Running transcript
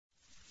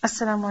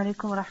Assalamu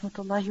alaikum wa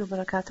rahmatullahi wa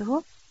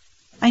barakatuhu.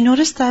 I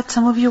noticed that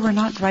some of you were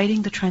not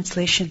writing the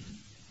translation.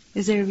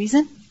 Is there a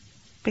reason?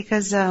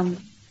 Because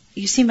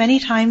you see many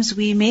times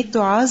we make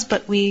du'as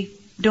but we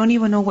don't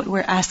even know what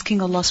we're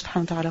asking Allah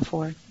subhanahu wa ta'ala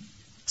for.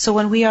 So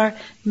when we are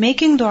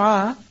making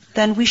du'a,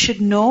 then we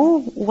should know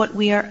what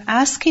we are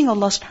asking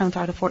Allah subhanahu wa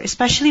ta'ala for,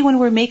 especially when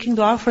we're making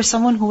du'a for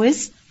someone who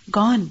is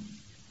gone.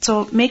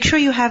 So make sure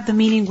you have the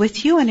meaning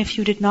with you, and if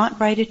you did not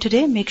write it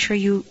today, make sure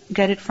you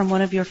get it from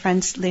one of your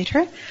friends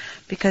later,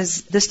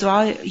 because this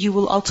du'a, you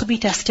will also be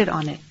tested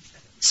on it.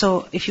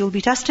 So if you'll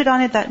be tested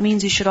on it, that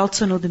means you should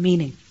also know the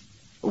meaning.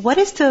 What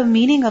is the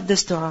meaning of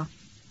this du'a?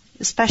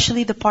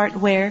 Especially the part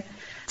where it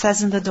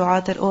says in the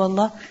du'a that, oh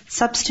Allah,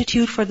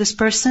 substitute for this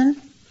person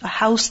a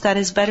house that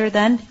is better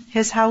than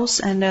his house,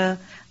 and a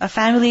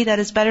family that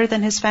is better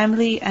than his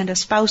family, and a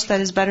spouse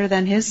that is better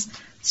than his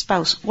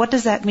spouse. What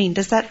does that mean?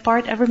 Does that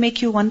part ever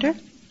make you wonder?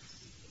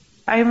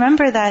 I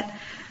remember that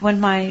when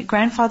my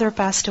grandfather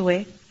passed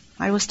away,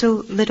 I was still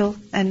little,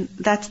 and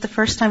that's the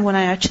first time when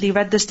I actually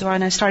read this dua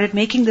and I started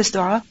making this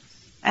dua.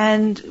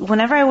 And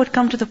whenever I would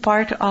come to the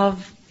part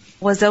of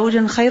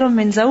وَزَوْجًا خَيْرٌ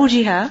مِّن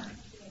زَوْجِهَا,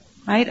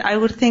 right, I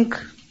would think,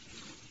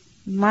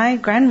 my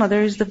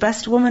grandmother is the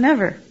best woman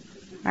ever,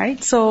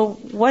 right? So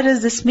what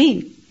does this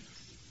mean?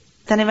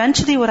 Then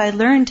eventually what I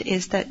learned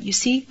is that, you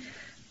see,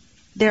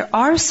 there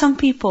are some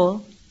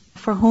people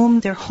for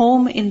whom their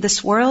home in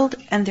this world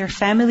and their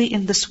family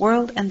in this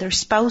world and their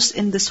spouse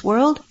in this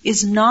world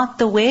is not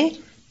the way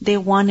they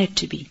want it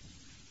to be.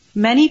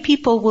 Many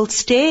people will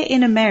stay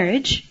in a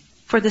marriage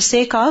for the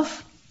sake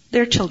of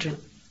their children,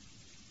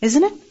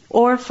 isn't it?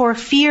 Or for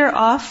fear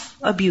of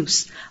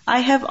abuse.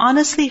 I have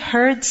honestly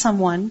heard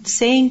someone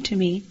saying to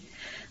me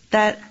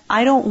that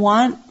I don't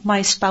want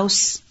my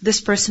spouse, this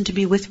person, to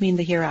be with me in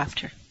the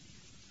hereafter.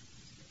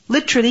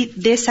 Literally,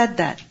 they said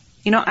that.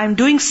 I'm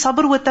doing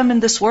sabr with them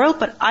in this world,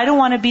 but I don't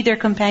want to be their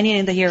companion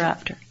in the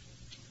hereafter.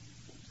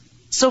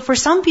 So for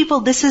some people,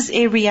 this is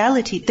a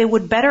reality. They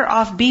would better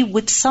off be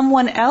with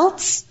someone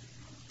else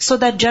so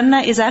that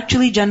Jannah is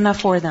actually Jannah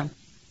for them.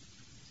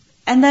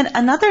 And then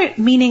another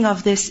meaning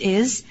of this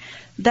is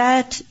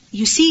that,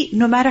 you see,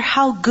 no matter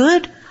how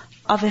good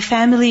of a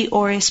family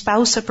or a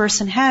spouse a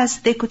person has,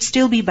 they could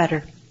still be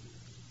better.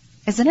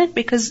 Isn't it?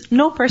 Because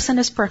no person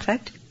is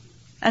perfect.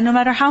 And no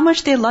matter how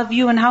much they love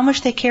you and how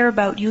much they care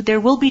about you, there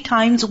will be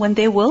times when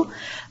they will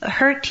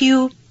hurt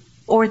you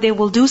or they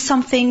will do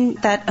something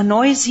that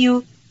annoys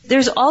you.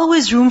 There's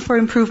always room for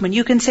improvement.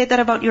 You can say that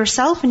about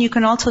yourself, and you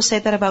can also say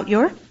that about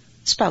your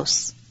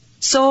spouse.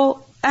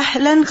 So,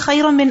 أهلا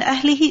خيرا من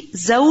أهله,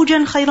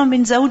 زوجا خيرا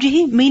من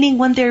زوجه, meaning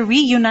when they're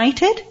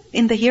reunited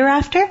in the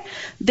hereafter,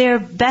 they're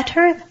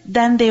better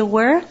than they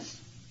were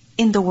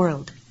in the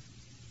world.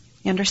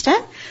 You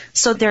understand?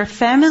 So their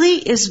family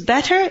is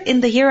better in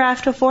the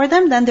hereafter for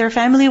them than their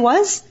family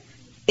was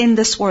in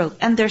this world.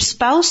 And their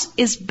spouse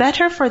is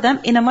better for them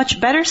in a much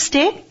better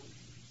state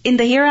in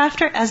the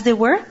hereafter as they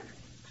were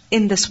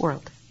in this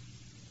world.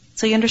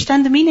 So you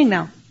understand the meaning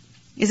now?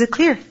 Is it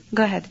clear?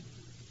 Go ahead.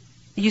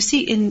 You see,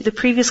 in the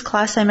previous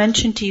class I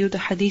mentioned to you the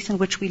hadith in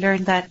which we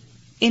learned that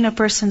in a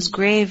person's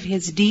grave,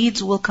 his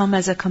deeds will come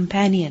as a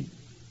companion.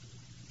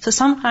 So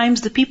sometimes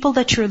the people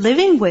that you're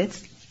living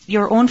with,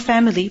 your own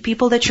family,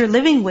 people that you're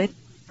living with,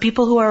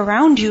 people who are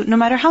around you, no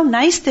matter how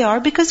nice they are,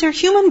 because they're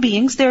human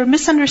beings, there are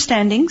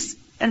misunderstandings,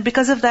 and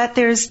because of that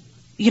there's,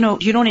 you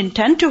don't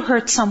intend to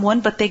hurt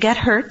someone, but they get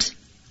hurt,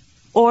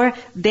 or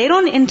they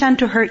don't intend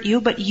to hurt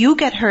you, but you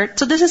get hurt.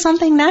 So this is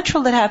something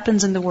natural that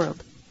happens in the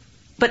world.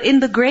 But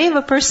in the grave,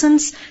 a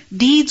person's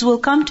deeds will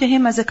come to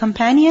him as a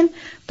companion.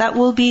 That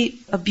will be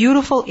a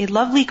beautiful, a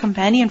lovely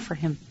companion for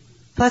him.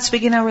 Let's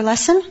begin our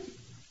lesson.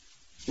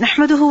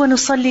 نحمده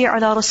ونصلي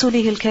على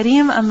رسوله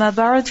الكريم أما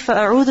بعد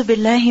فأعوذ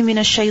بالله من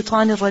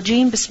الشيطان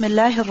الرجيم بسم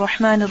الله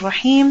الرحمن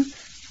الرحيم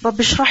رب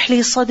اشرح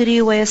لي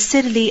صدري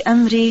ويسر لي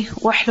أمري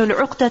واحلل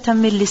عقدة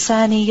من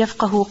لساني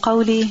يفقه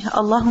قولي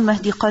اللهم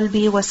اهد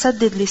قلبي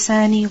وسدد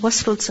لساني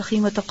واسلل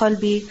سخيمة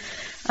قلبي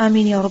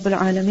آمين يا رب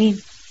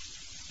العالمين.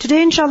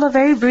 Today, inshallah,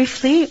 very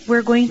briefly,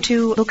 we're going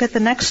to look at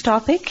the next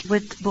topic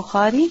with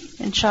Bukhari,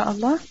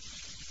 inshallah.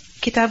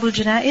 Kitab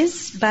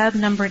al-Janaiz, bab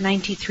number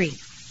 93.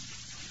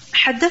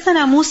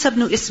 حدثنا موسى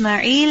بن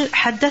إسماعيل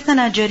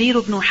حدثنا جرير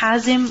بن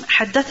حازم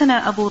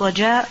حدثنا أبو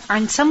رجاء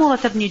عن سمرة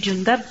بن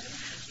جندب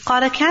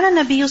قال كان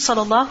النبي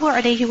صلى الله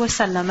عليه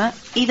وسلم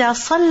إذا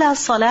صلى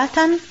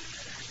صلاة.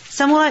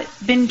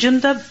 Samura bin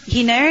Jundab,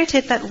 he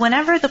narrated that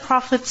whenever the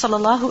Prophet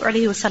sallallahu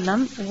alaihi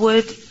wasallam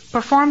would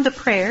perform the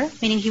prayer,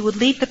 meaning he would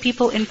lead the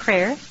people in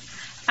prayer,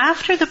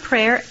 after the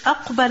prayer,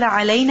 أقبل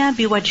علينا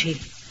بوجهه,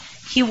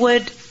 he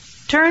would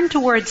turn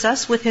towards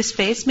us with his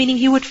face, meaning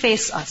he would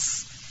face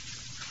us.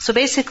 So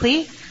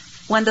basically,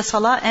 when the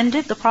salah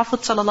ended, the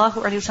Prophet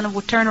ﷺ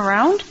would turn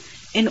around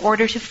in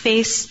order to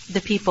face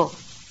the people.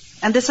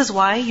 And this is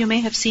why you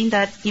may have seen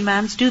that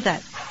imams do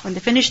that. When they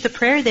finish the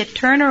prayer, they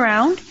turn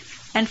around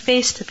and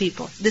face the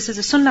people. This is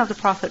the sunnah of the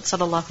Prophet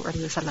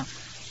ﷺ.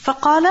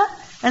 فَقَالَ,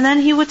 and then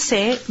he would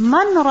say,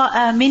 مَنْ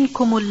رَأَى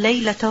مِنْكُمُ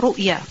اللَّيْلَةَ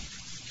رُؤْيَا,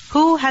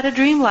 who had a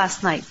dream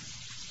last night?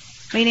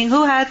 Meaning,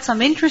 who had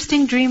some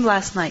interesting dream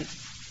last night?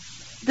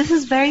 This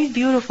is very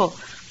beautiful.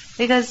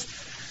 Because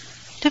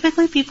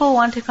typically people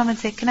want to come and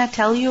say, can I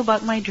tell you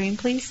about my dream,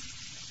 please?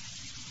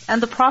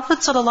 And the Prophet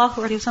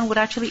ﷺ would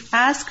actually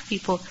ask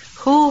people,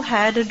 who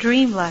had a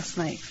dream last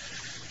night?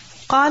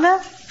 قَالَ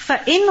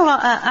فَإِنْ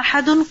رَأَى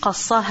أَحَدٌ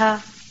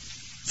قَصَّهَا.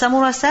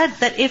 Samura said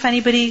that if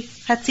anybody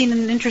had seen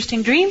an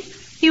interesting dream,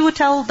 he would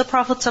tell the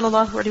Prophet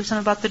ﷺ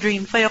about the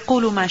dream.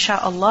 فَيَقُولُ مَا شَاءَ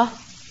اللَّهُ.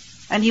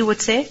 And he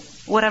would say,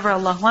 whatever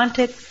Allah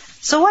wanted.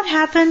 So what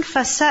happened?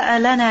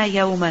 فَسَأَلَنَا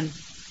يَوْمًا.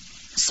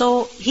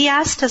 So he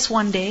asked us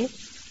one day,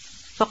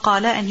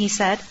 فَقَالَ, and he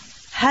said,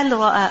 هَلْ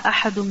رَأَى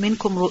أَحَدٌ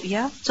مِّنْكُمْ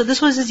رُؤْيَا. So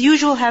this was his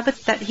usual habit,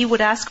 that he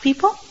would ask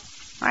people,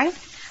 right?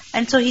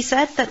 And so he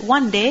said that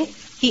one day,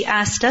 he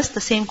asked us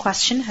the same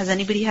question, has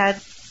anybody had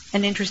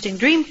an interesting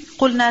dream?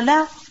 قُلْنَا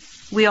لَا.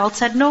 We all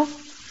said no.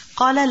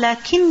 قَالَ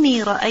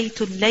لَكِنِّي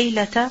رَأَيْتُ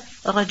اللَّيْلَةَ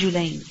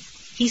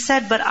رَجُلَيْنِ. He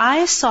said, but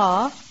I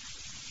saw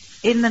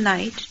in the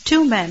night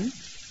 2 men,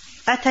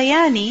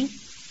 أَتَيَانِ,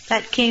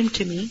 that came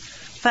to me,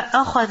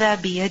 فَأَخَذَا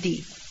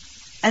بِيَدِي.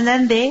 And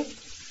then they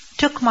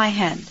took my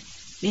hand,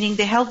 meaning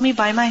they held me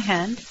by my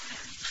hand,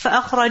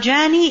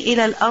 فَأَخْرَجَانِي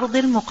إِلَى الْأَرْضِ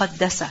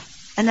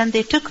الْمُقَدَّسَةِ. And then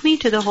they took me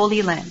to the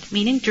Holy Land,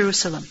 meaning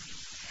Jerusalem.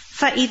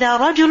 فَإِذَا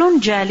رَجُلٌ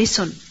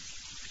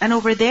جَالِسٌ. And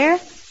over there,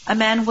 a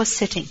man was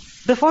sitting.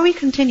 Before we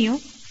continue,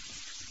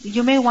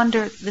 you may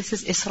wonder, this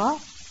is Isra,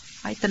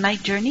 right? The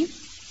night journey,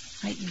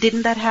 right?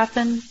 Didn't that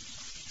happen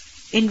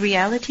in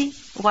reality?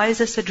 Why is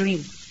this a dream?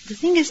 The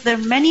thing is, there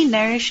are many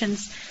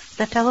narrations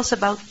that tell us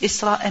about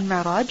Isra and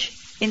Mi'raj.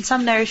 In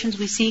some narrations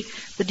we see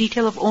the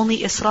detail of only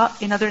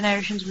Isra. In other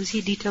narrations we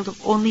see detail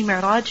of only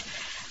Mi'raj.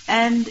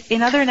 And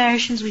in other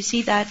narrations we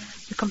see that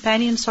the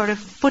companions sort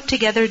of put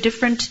together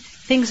different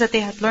things that they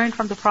had learned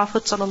from the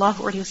Prophet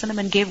ﷺ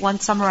and gave one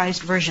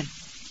summarized version.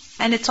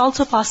 And it's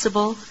also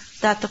possible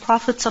that the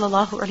Prophet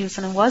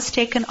ﷺ was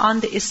taken on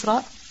the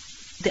Isra,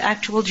 the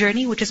actual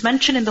journey, which is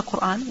mentioned in the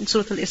Quran, in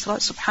Surah Al-Isra,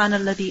 سُبْحَانَ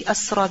الَّذِي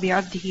أَسْرَى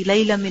بِعَبْدِهِ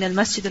لَيْلًا مِنَ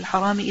الْمَسْجِدِ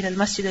الْحَرَامِ إِلَى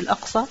الْمَسْجِدِ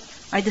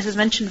الْأَقْصَى. Right, this is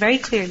mentioned very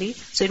clearly.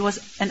 So it was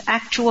an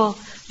actual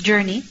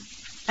journey.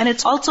 And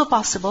it's also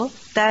possible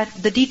that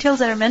the details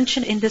that are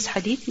mentioned in this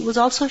hadith, he was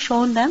also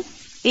shown them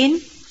in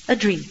a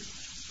dream.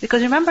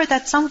 Because remember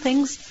that some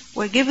things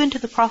were given to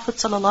the Prophet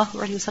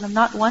ﷺ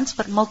not once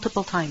but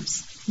multiple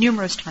times,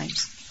 numerous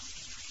times.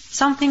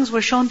 Some things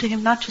were shown to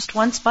him not just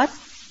once but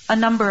a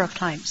number of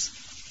times.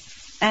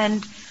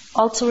 And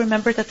also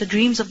remember that the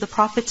dreams of the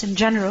prophets in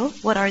general,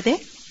 what are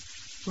they?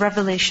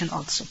 Revelation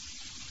also.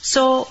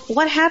 So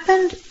what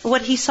happened,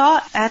 what he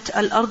saw at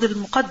Al-Ard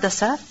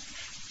al-Muqaddasa,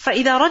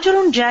 فَإِذَا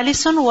رَجُلٌ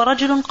جَالِسٌ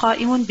وَرَجُلٌ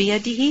قَائِمٌ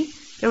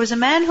بِيَدِهِ. There was a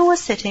man who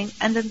was sitting,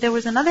 and then there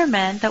was another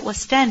man that was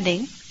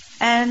standing.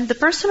 And the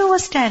person who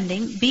was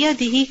standing,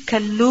 بِيَدِهِ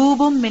كَلُّوبٌ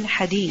مِّنْ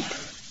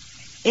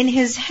حَدِيدٍ. In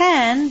his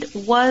hand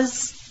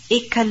was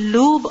a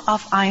kalloob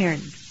of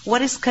iron.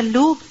 What is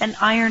kalloob? An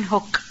iron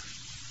hook.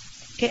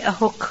 Okay, a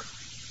hook.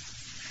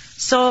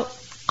 So,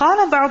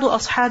 قَالَ بَعْضُ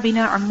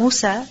أَصْحَابِنَا عَنْ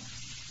مُوسَى.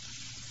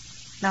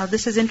 Now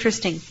this is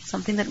interesting,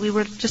 something that we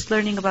were just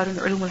learning about in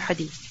the Ulum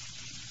al-Hadith.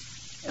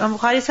 Imam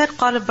Bukhari said,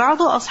 قَالَ بَعْضُ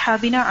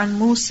أَصْحَابِنَا عَنْ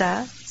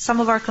مُوسَى. Some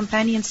of our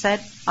companions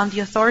said, on the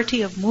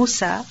authority of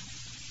Musa,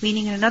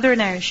 meaning in another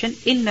narration,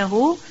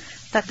 إِنَّهُ,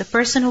 that the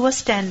person who was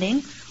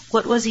standing,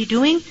 what was he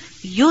doing?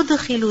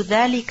 يُدْخِلُ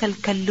ذَلِكَ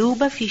الْكَلُّوبَ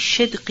فِي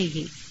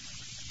شِدْقِهِ.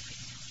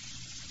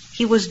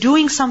 He was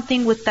doing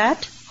something with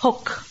that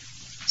hook.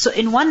 So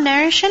in one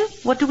narration,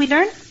 what do we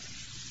learn?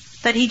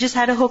 That he just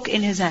had a hook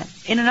in his hand.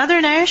 In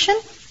another narration,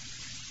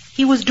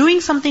 he was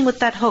doing something with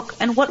that hook.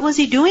 And what was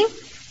he doing?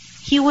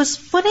 He was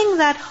putting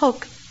that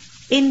hook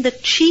in the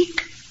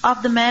cheek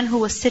of the man who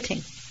was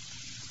sitting.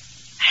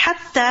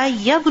 حَتَّى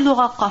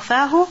يَبْلُغَ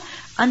قَفَاهُ.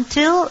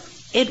 Until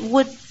it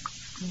would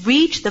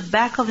reach the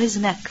back of his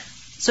neck.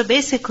 So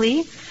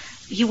basically,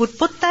 he would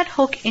put that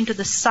hook into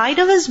the side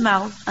of his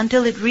mouth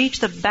until it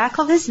reached the back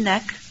of his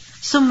neck.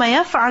 ثُمَّ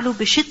يَفْعَلُ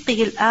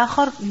بِشِدْقِهِ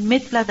الْآخَرِ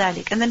مِثْلَ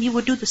ذَلِكَ. And then he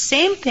would do the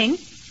same thing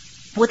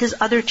with his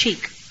other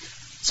cheek.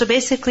 So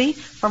basically,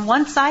 from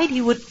one side, he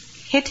would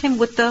hit him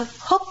with the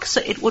hook, so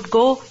it would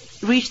go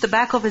reach the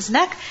back of his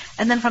neck.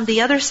 And then from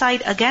the other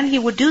side, again, he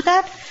would do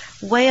that.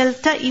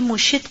 وَيَلْتَئِمُ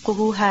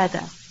شِدْقُهُ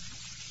هَذَا.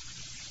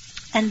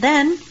 And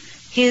then,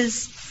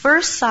 his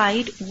first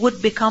side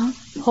would become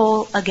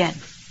whole again.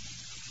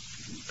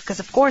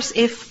 Because of course,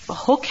 if a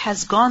hook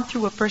has gone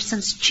through a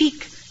person's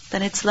cheek,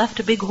 then it's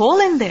left a big hole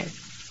in there.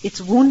 It's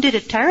wounded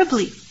it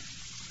terribly.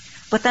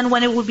 But then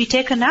when it would be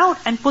taken out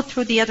and put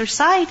through the other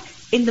side,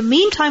 in the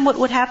meantime, what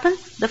would happen?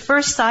 The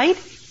first side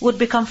would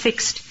become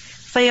fixed.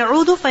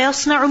 فَيَعُودُ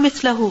فَيَصْنَعُ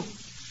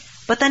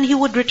مِثْلَهُ. But then he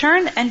would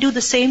return and do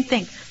the same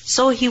thing.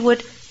 So he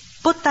would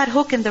put that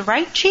hook in the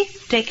right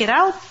cheek, take it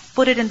out,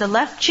 put it in the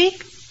left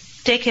cheek,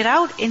 take it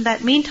out. In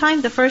that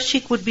meantime, the first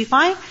cheek would be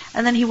fine,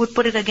 and then he would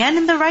put it again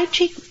in the right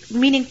cheek,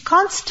 meaning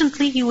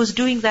constantly he was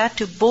doing that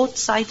to both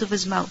sides of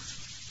his mouth.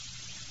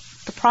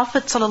 The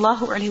Prophet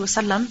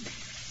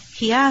ﷺ,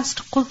 he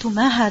asked, قُلْتُ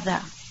مَا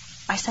هَذَا?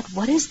 I said,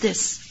 what is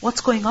this?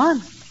 What's going on?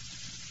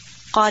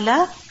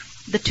 قَالَ,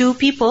 the two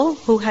people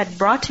who had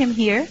brought him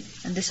here,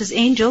 and this is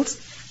angels,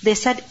 they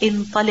said,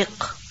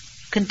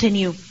 intaliq,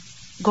 continue,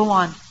 go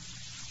on.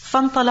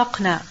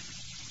 فانطلقنا.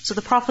 So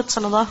the Prophet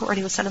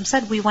ﷺ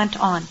said, we went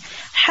on.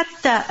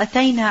 حتى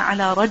أتينا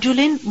على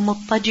رجل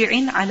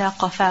مضطجع على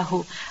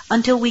قفاه.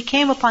 Until we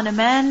came upon a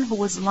man who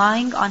was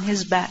lying on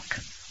his back.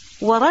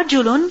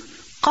 ورجل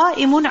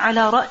قائم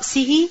على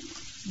رأسه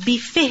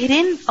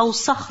بفهر أو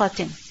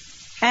صخرة.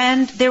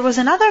 And there was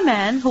another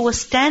man who was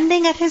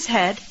standing at his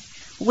head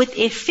with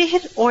a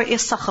fihr or a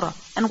sakhra.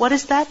 And what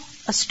is that?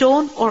 A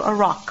stone or a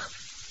rock.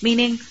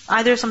 Meaning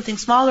either something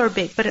small or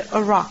big, but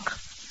a rock.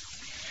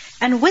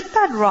 And with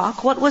that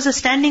rock, what was a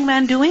standing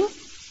man doing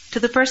to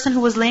the person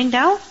who was laying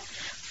down?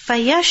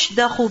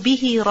 فَيَشْدَخُ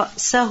بِهِ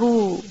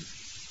رَأْسَهُ.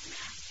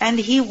 And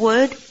he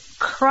would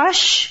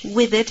crush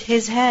with it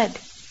his head.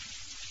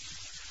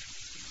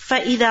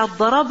 فَإِذَا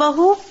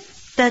ضَرَبَهُ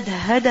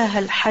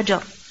تَدْهَدَهَ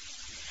الْحَجَرُ.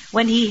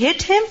 When he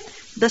hit him,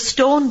 the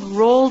stone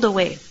rolled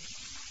away.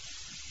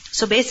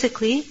 So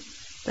basically,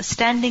 the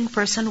standing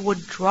person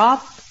would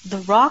drop the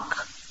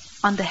rock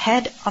on the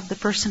head of the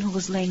person who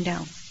was laying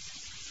down.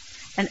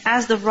 And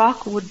as the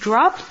rock would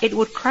drop, it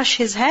would crush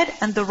his head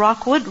and the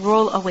rock would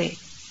roll away.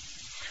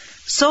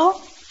 So,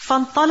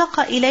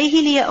 فَانْطَلَقَ إِلَيْهِ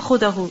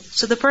لِيَأْخُذَهُ.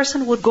 So the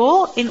person would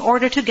go in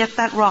order to get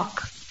that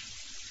rock.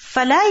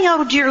 فَلَا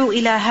يَرْجِعُ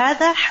إِلَى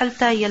هَذَا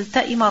حَلْتَى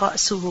يَلْتَئِمَ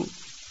رَأْسُهُ.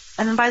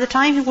 And then by the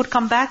time he would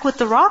come back with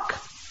the rock,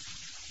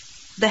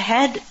 the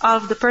head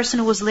of the person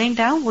who was laying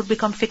down would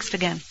become fixed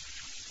again.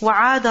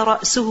 وَعَادَ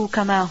رَأْسُهُ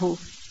كَمَاهُ.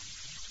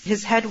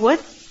 His head would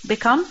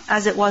become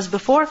as it was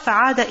before.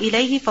 فَعَادَ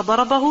إِلَيْهِ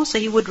فَضَرَبَهُ. So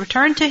he would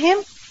return to him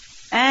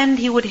and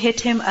he would hit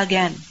him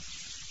again.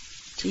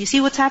 So you see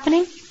what's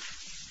happening?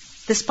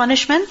 This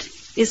punishment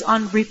is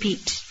on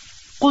repeat.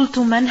 قُلْتُ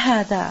مَنْ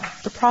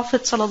هَذَا. The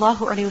Prophet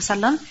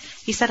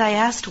ﷺ, he said, I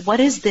asked, what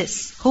is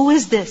this? Who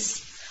is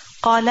this?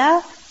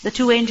 قَالَا. The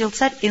two angels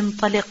said,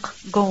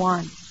 انطلق, go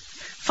on.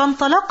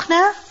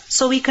 فانطلقنا.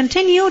 So we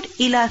continued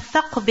إلى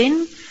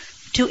ثقب,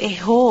 to a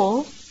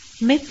hole,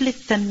 مثل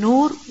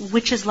التنور,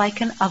 which is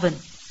like an oven.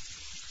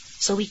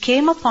 So we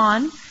came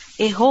upon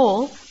a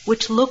hole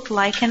which looked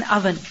like an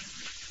oven.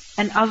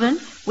 An oven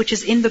which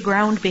is in the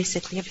ground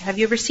basically. Have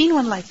you ever seen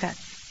one like that?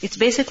 It's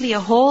basically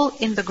a hole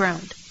in the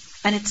ground.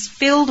 And it's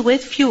filled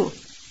with fuel.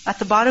 At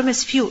the bottom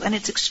is fuel and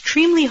it's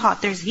extremely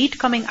hot. There's heat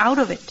coming out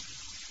of it.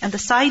 And the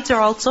sides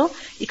are also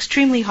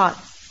extremely hot.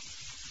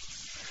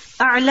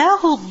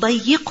 أعلاه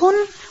ضيق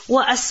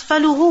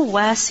وأسفله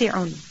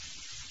واسع.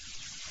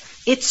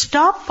 Its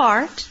top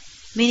part,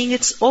 meaning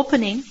its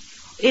opening,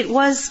 it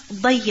was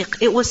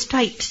ضيق, it was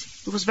tight,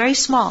 it was very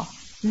small,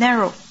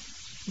 narrow.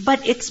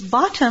 But its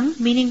bottom,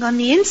 meaning on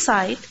the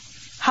inside,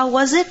 how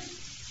was it?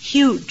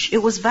 Huge, it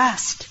was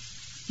vast.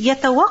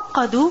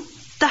 يتوقد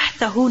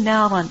تحته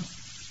نارا.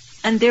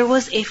 And there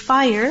was a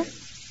fire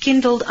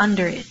kindled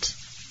under it.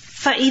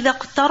 فإذا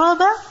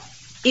اقترب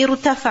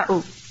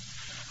ارتفعوا.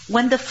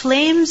 When the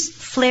flames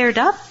flared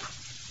up,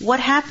 what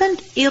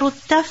happened?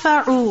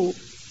 ارتفعوا.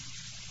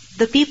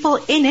 The people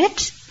in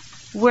it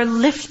were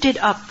lifted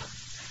up.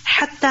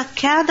 حتى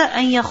كاد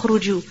أن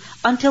يخرجوا.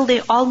 Until they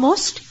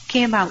almost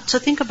came out. So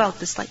think about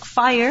this, like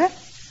fire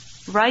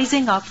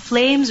rising up,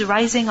 flames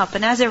rising up.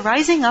 And as they're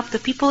rising up, the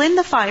people in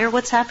the fire,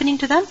 what's happening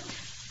to them?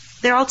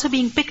 They're also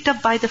being picked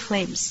up by the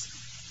flames.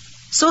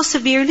 So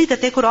severely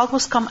that they could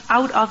almost come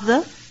out of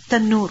the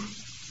tanur.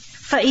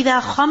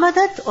 فَإِذَا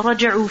خَمَدَتْ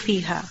رَجَعُوا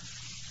فِيهَا.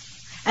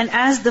 And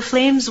as the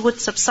flames would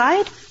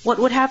subside, what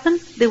would happen?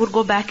 They would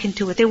go back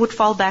into it. They would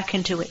fall back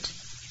into it.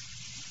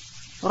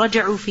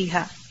 رَجَعُوا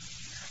فِيهَا.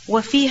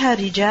 وَفِيهَا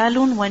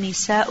رِجَالٌ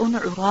وَنِسَاءٌ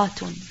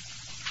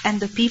عُرَاتٌ. And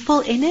the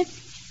people in it,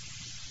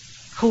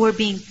 who were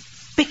being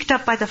picked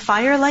up by the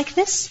fire like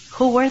this,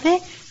 who were they?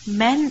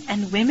 Men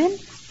and women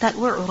that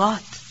were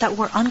urat, that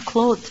were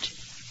unclothed.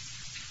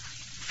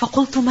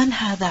 فَقُلْتُ مَنْ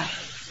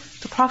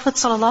هَذَا. The Prophet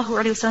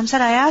ﷺ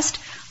said, I asked,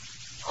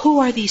 who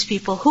are these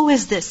people? Who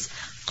is this?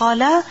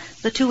 قَالَا.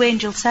 The two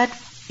angels said,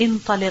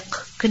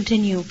 انطلق,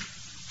 continue.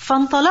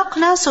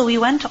 فانطلقنا. So we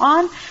went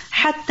on.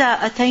 حَتَّى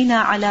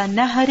أَتَيْنَا عَلَى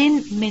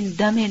نَهَرٍ مِّن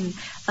دَمٍ.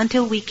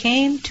 Until we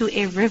came to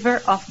a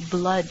river of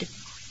blood.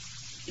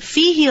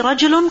 فِيهِ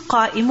رَجُلٌ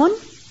قَائِمٌ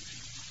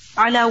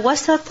عَلَى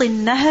وَسَطِ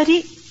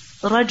النَّهَرِ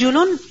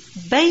رَجُلٌ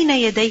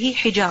بَيْنَ يَدَيْهِ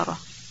حِجَارَةٌ.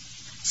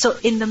 So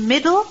in the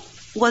middle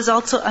was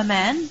also a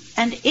man,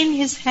 and in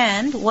his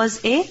hand was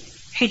a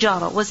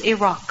hijara, was a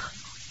rock.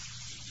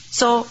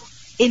 So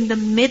in the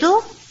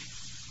middle,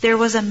 there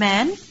was a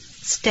man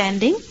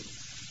standing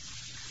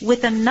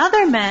with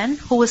another man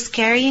who was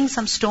carrying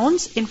some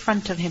stones in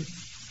front of him.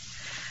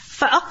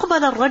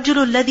 فَأَقْبَلَ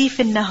الرَّجُلُ الَّذِي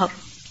فِي النَّهَرِ.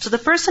 So the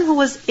person who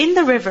was in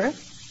the river,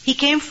 he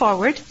came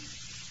forward.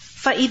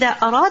 فَإِذَا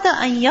أَرَادَ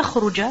أَن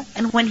يَخْرُجَ.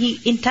 And when he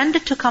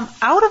intended to come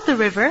out of the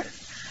river,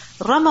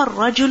 رَمَى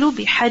الرَّجُلُ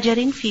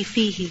بِحَجَرٍ فِي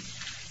فِيهِ.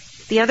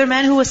 The other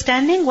man who was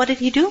standing, what did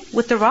he do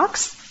with the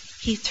rocks?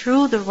 He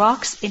threw the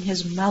rocks in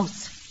his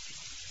mouth.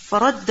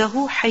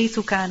 فَرَدَّهُ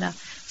حَيْثُ كَانَ.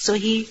 So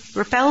he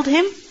repelled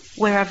him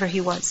wherever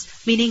he was.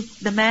 Meaning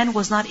the man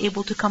was not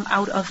able to come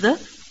out of the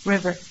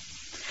river.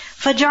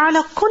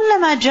 فَجَعَلَ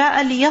كُلَّمَا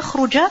جَاءَ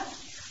لِيَخْرُجَ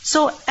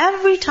So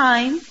every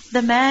time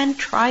the man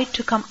tried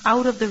to come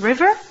out of the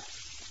river,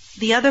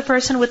 the other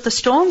person with the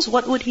stones,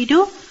 what would he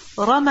do?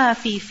 رَمَى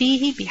فِي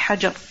فِيهِ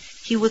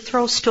بِحَجَرٍ. He would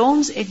throw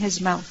stones in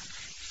his mouth.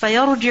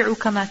 فَيَرْجِعُ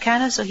كَمَا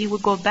كَانَ. So he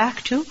would go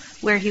back to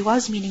where he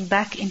was, meaning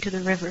back into the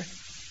river.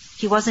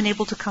 He wasn't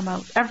able to come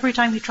out. Every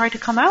time he tried to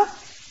come out,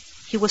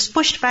 he was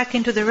pushed back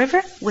into the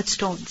river with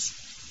stones.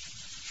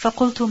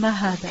 فَقُلْتُ مَا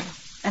هَذَا.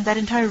 And that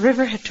entire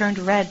river had turned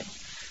red.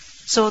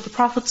 So the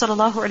Prophet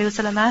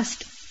ﷺ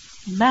asked,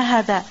 مَا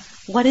هَذَا.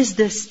 What is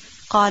this?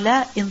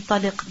 قَالَ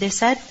انطَلِقْ. They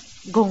said,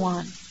 go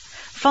on.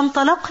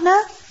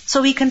 فَانطَلَقْنَا.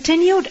 So we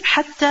continued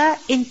حَتَّى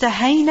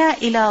انتهينا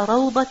إلى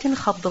روضة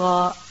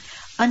خضراء.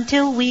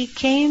 Until we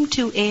came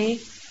to a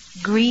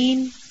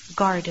green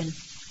garden.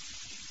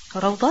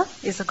 روضة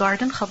is a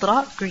garden,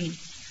 خضراء, green.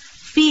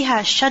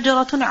 فيها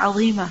شجرة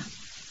عظيمة.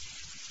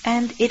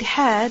 And it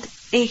had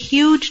a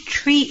huge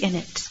tree in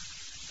it.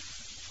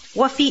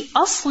 وفي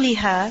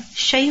أصلها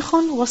شيخ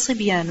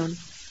وصبيان.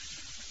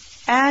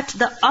 At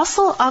the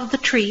asl of the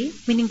tree,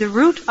 meaning the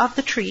root of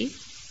the tree,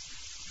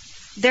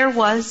 there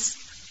was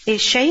a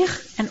shaykh,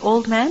 an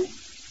old man,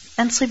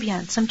 and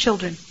صبيان, some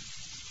children.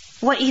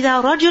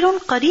 وَإِذَا رَجُلٌ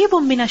قَرِيبٌ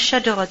مِّنَ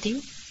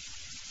الشَّجَرَةِ.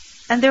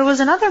 And there was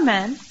another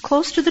man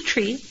close to the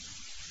tree.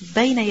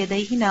 بَيْنَ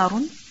يَدَيْهِ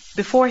نَارٌ.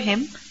 Before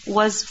him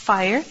was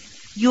fire.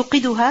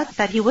 يُوقِدُهَا.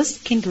 That he was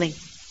kindling.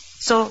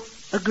 So,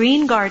 a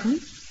green garden,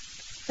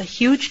 a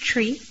huge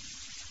tree,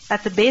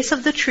 at the base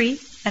of the tree,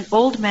 an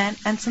old man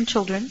and some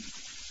children.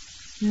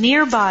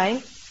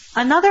 Nearby,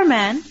 another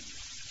man,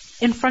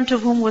 in front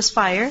of whom was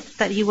fire,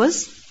 that he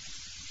was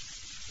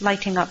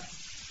lighting up.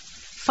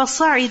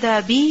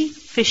 فَصَعِدَا بِي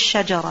فِي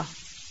الشَّجَرَةِ.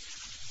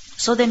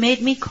 So they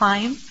made me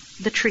climb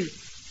the tree.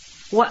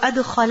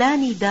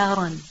 وَأَدْخَلَانِ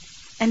دَارًا.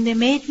 And they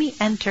made me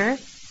enter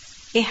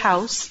a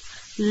house.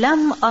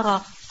 لَمْ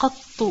أَرَ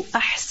قَطُّ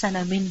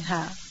أَحْسَنَ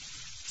مِنْهَا.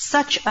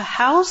 Such a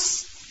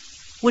house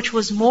which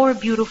was more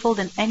beautiful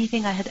than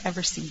anything I had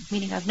ever seen.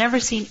 Meaning I've never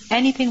seen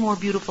anything more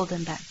beautiful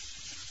than that.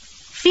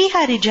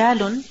 فِيهَا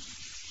رِجَالٌ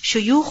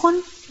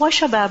شُيُوخٌ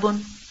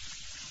وَشَبَابٌ.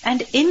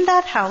 And in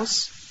that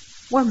house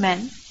were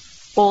men,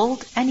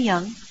 old and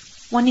young,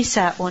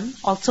 وَنِسَاءٌ,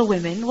 also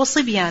women,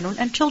 وَصِبْيَانٌ,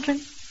 and children.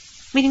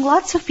 Meaning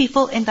lots of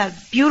people in that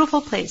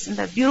beautiful place, in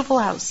that beautiful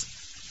house.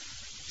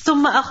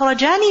 ثُمَّ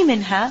أَخْرَجَانِي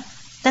مِنْهَا.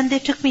 Then they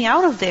took me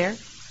out of there.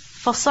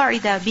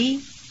 فَصَعِدَا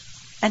بِي.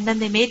 And then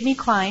they made me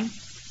climb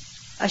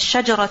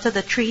الشَّجَرَةَ,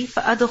 the tree.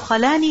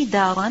 فَأَدْخَلَانِي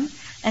دَارًا.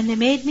 And they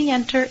made me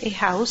enter a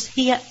house.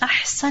 هِيَ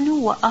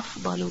أَحْسَنُ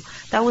وَأَفْضَلُ.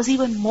 That was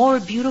even more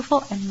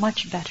beautiful and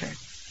much better.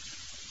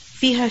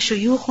 فِيهَا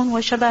شُيُوخٌ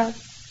وَشَبَابٌ.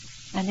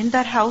 And in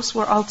that house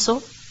were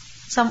also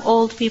some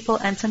old people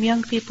and some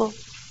young people.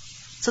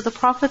 So the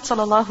Prophet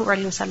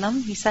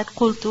ﷺ, he said,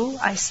 قُلْتُ,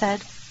 I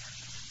said,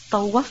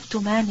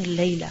 طَوَّفْتُ مَانِ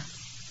اللَّيْلَ.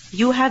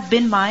 You have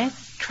been my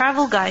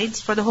travel guides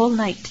for the whole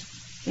night.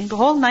 In the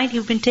whole night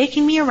you've been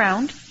taking me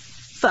around.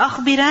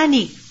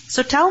 فَأَخْبِرَانِي.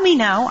 So tell me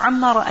now,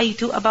 عَمَّا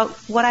رَأَيْتُ, about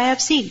what I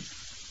have seen.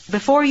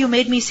 Before you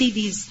made me see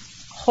these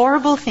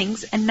horrible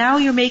things, and now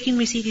you're making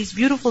me see these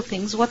beautiful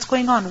things. What's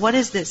going on? What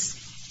is this?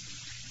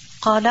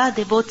 قَالَا.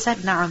 They both said,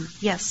 نَعَمْ.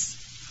 Yes.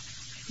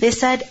 They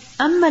said,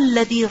 أَمَّا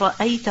الَّذِي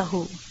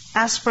رَأَيْتَهُ.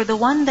 As for the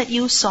one that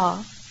you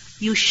saw,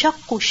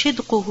 يُشَقُّ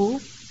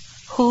شِدْقُهُ,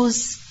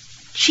 whose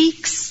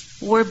cheeks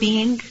were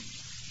being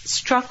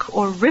struck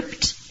or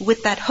ripped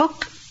with that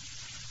hook.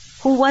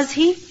 Who was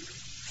he?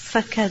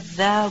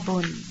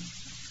 فَكَذَّابٌ.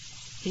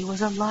 He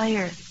was a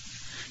liar.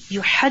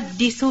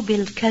 يُحَدِّثُ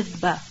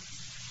بِالْكَذْبَ.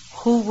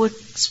 Who would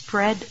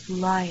spread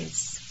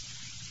lies.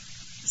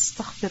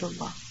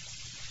 Astaghfirullah.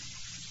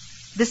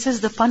 This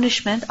is the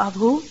punishment of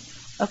who?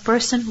 A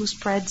person who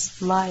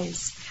spreads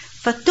lies.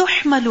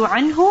 فَتُحْمَلُ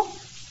عَنْهُ.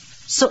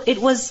 So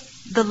it was,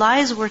 the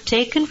lies were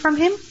taken from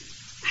him.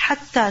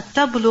 حَتَّى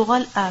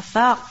تَبْلُغَ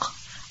الْآفَاقِ.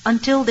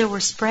 Until they were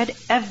spread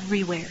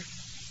everywhere.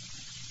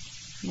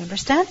 You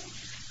understand?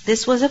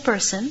 This was a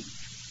person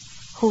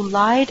who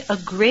lied a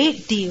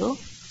great deal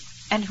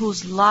and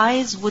whose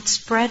lies would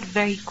spread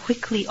very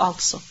quickly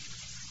also.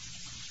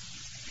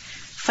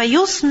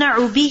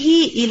 فَيُصْنَعُ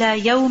بِهِ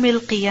إِلَى يَوْمِ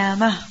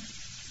الْقِيَامَةِ.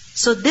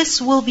 So this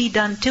will be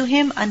done to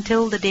him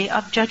until the day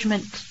of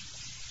judgment.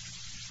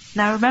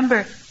 Now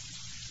remember,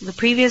 the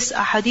previous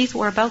ahadith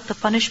were about the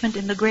punishment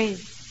in the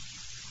grave.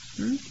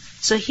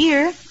 So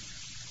here,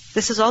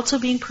 this is also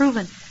being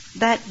proven,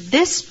 that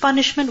this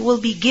punishment will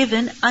be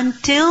given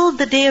until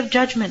the day of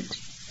judgment.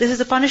 This is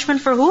a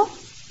punishment for who?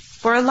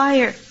 For a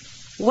liar.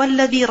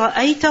 وَالَّذِي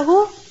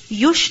رَأَيْتَهُ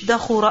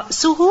يُشْدَخُ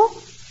رَأْسُهُ.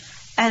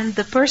 And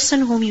the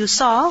person whom you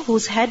saw,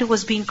 whose head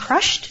was being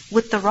crushed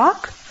with the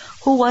rock,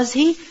 who was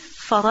he?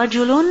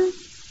 فَرَجُلٌ.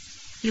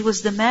 He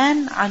was the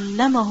man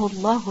عَلَّمَهُ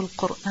اللَّهُ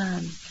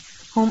الْقُرْآنِ,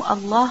 whom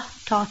Allah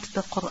taught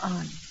the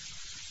Qur'an.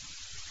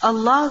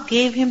 Allah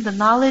gave him the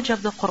knowledge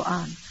of the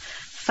Qur'an.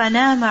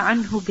 فَنَامَ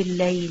عَنْهُ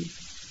بِاللَّيْلِ.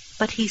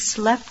 But he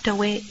slept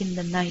away in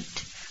the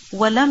night.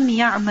 وَلَمْ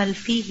يَعْمَلْ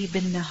فِيهِ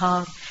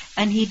بِالنَّهَارِ.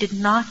 And he did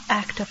not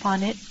act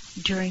upon it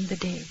during the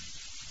day.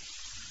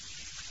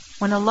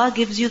 When Allah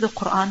gives you the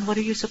Qur'an, what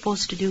are you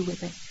supposed to do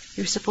with it?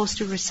 You're supposed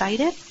to recite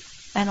it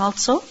and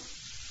also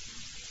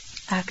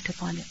act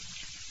upon it.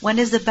 When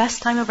is the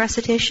best time of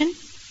recitation?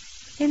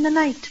 In the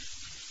night.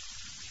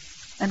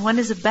 And when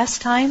is the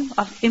best time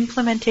of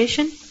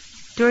implementation?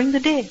 During the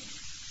day.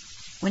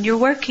 When you're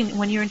working,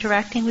 when you're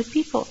interacting with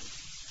people.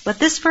 But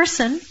this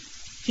person,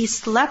 he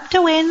slept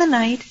away in the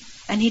night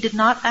and he did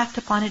not act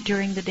upon it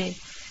during the day.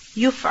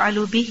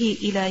 يُفْعَلُ بِهِ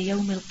إِلَى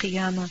يَوْمِ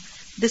الْقِيَامَةِ.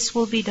 This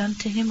will be done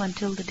to him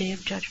until the day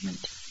of judgment.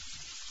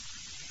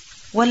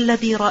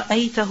 وَالَّذِي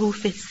رَأَيْتَهُ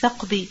فِي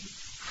الثَّقْبِ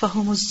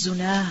فَهُمُ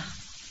الزُّنَاهِ.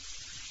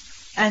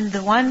 And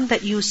the one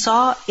that you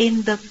saw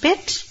in the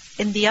pit,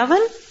 in the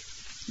oven,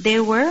 they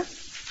were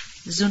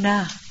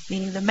zunah,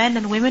 meaning the men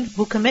and women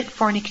who commit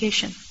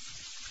fornication.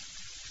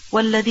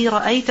 وَالَّذِي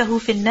رَأَيْتَهُ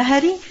فِي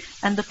النَّهَرِ.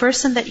 And the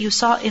person that you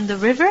saw in the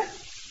river,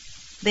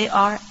 they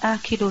are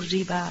آكِلُ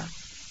الرِّبَا,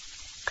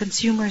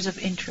 consumers of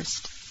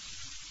interest.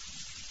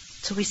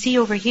 So we see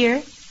over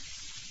here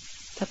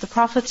that the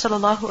Prophet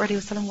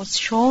ﷺ was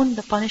shown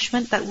the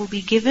punishment that will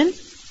be given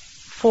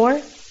for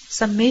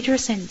some major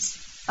sins.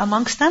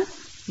 Amongst them,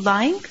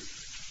 lying.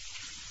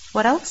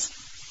 What else?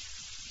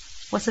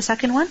 What's the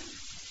second one?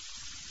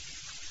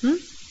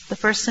 The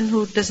person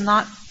who does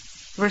not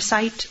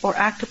recite or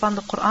act upon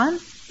the Qur'an,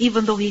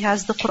 even though he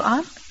has the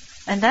Qur'an.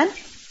 And then,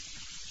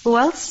 who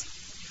else?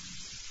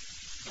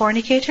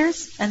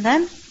 Fornicators. And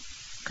then,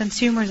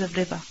 consumers of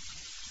riba.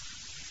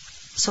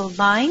 So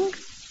lying,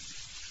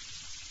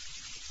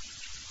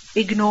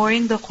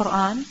 ignoring the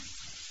Qur'an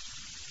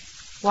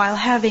while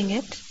having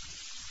it,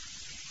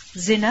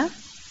 zina,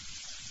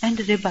 and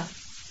riba.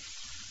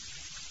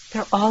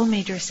 They're all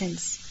major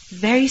sins.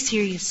 Very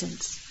serious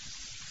sins.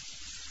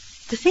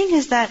 The thing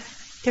is that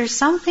there's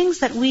some things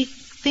that we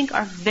think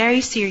are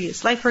very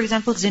serious. Like for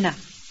example, zina.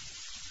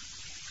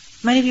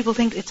 Many people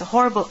think it's a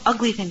horrible,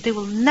 ugly thing. They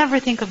will never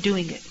think of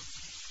doing it.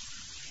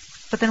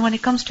 But then when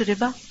it comes to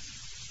riba,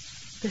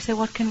 they say,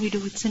 what can we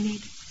do? It's a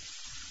need.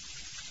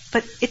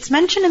 But it's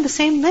mentioned in the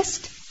same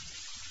list.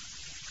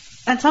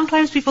 And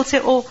sometimes people say,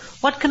 oh,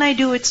 what can I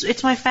do?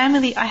 It's my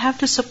family. I have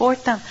to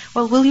support them.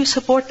 Well, will you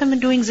support them in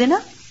doing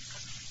zina?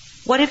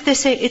 What if they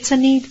say, it's a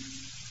need?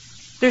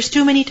 There's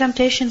too many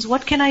temptations.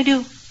 What can I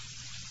do?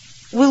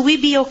 Will we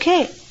be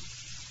okay?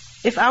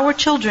 If our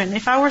children,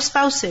 if our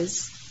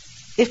spouses,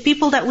 if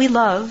people that we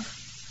love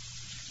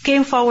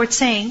came forward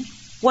saying,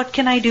 what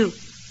can I do?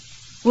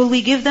 Will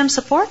we give them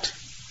support?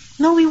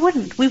 No, we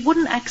wouldn't. We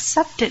wouldn't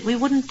accept it. We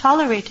wouldn't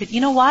tolerate it.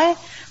 You know why?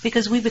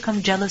 Because we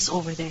become jealous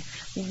over there.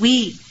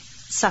 We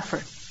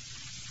suffer.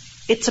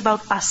 It's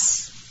about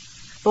us.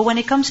 But when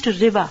it comes to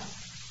riba,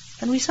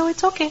 then we say,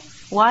 it's okay.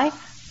 Why?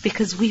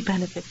 Because we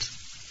benefit.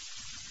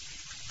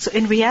 So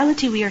in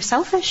reality, we are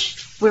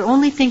selfish. We're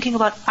only thinking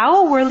about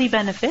our worldly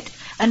benefit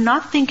and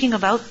not thinking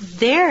about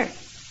their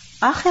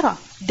akhirah,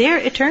 their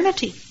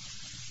eternity.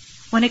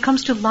 When it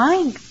comes to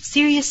lying,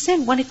 serious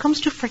sin. When it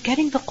comes to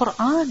forgetting the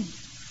Qur'an,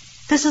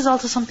 this is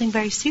also something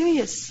very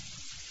serious.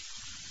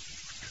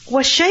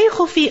 وَالشَّيْخُ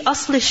فِي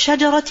أَصْلِ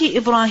الشَّجَرَةِ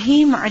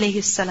إِبْرَاهِيمَ عَلَيْهِ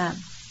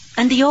السَّلَامِ.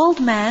 And the old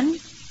man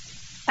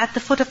at the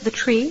foot of the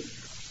tree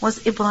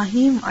was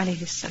Ibrahim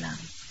alayhi salam.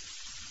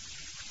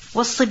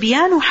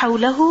 وَالصِّبْيَانُ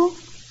حَوْلَهُ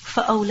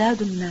فَأَوْلَادُ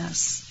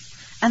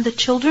النَّاسِ. And the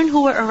children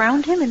who were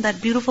around him in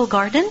that beautiful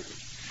garden,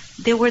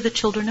 they were the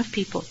children of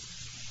people.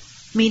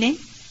 Meaning,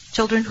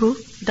 children who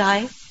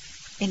die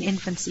in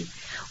infancy.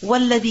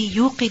 وَالَّذِي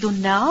يُوقِدُ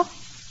النَّارِ.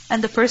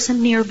 And the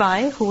person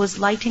nearby who was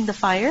lighting the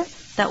fire,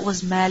 that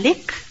was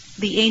Malik,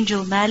 the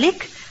angel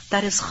Malik,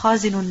 that is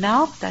Khazinun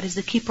Nar, that is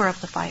the keeper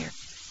of the fire.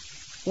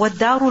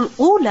 وَالدَّارُ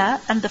الْأُولَى.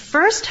 And the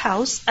first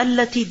house,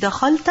 الَّتِي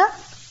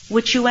دَخَلْتَ,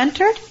 which you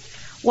entered,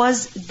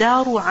 was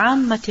دَارُ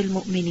عَامَّةِ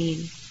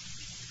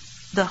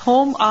الْمُؤْمِنِينَ, the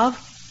home of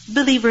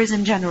believers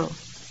in general,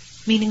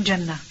 meaning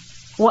Jannah.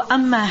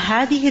 وَأَمَّا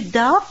هَذِهِ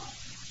الدَّارِ.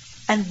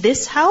 And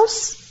this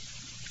house,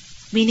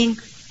 meaning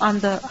on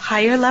the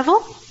higher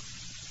level,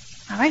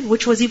 alright,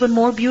 which was even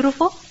more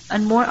beautiful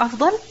and more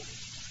afdal,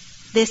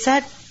 they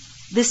said,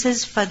 this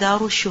is فَدَارُ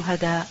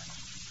الشُّهَدَاء.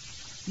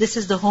 This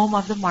is the home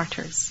of the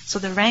martyrs. So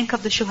the rank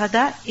of the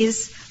shuhada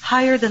is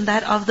higher than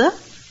that of the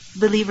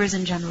believers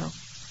in general.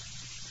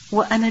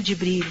 وَأَنَا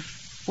جِبْرِيلٌ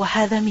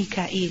وَهَذَا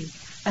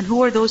مِيكَائِيل. And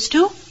who are those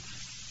two?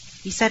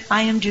 He said,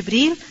 I am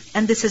Jibreel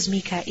and this is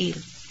Mikail.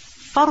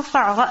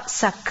 فَارْفَعْ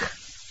رَأْسَكَ.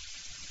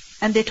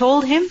 And they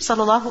told him,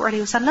 sallallahu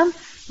alaihi wasallam,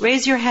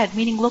 raise your head,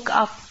 meaning look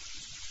up.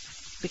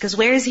 Because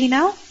where is he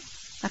now?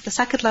 At the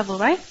second level,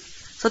 right?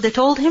 So they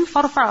told him,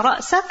 فَارْفَعْ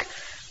رَأْسَكَ.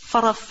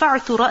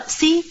 فَرَفَّعْتُ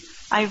رَأْسِي.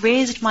 I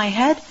raised my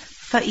head.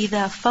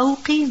 فَإِذَا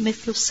فَوْقِي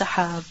مِثْلُ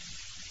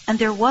السَّحَابِ. And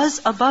there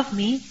was above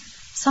me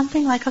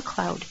something like a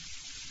cloud.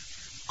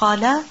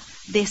 قَالَ.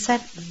 They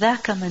said,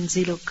 ذَاكَ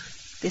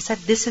مَنْزِلُكَ. They said,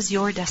 this is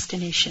your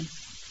destination.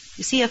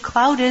 You see, a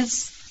cloud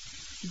is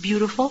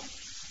beautiful,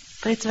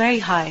 but it's very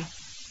high.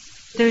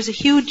 There's a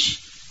huge,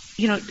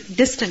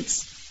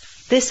 distance.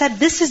 They said,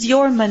 this is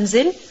your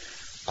manzil.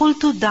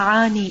 قُلْتُ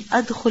دَعَانِي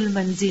أَدْخُلْ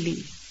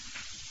مَنْزِلِي.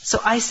 So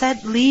I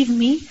said, leave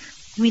me,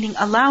 meaning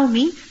allow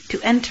me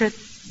to enter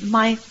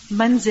my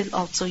manzil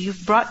also.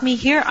 You've brought me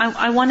here,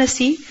 I want to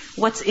see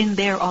what's in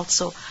there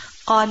also.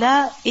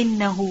 قَالَا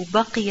إِنَّهُ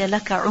بَقِيَ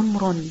لَكَ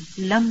عُمْرٌ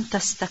لَمْ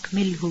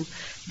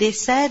تَسْتَكْمِلْهُ. They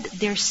said,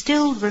 there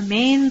still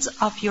remains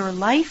of your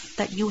life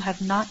that you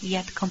have not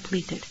yet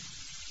completed.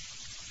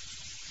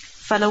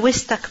 فَلَوْ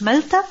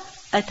اسْتَكْمَلْتَ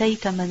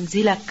أَتَيْتَ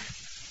مَنْزِلَكَ.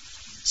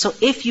 So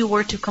if you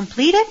were to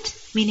complete it,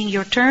 meaning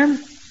your term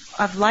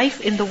of life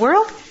in the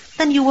world,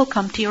 then you will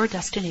come to your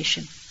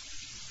destination.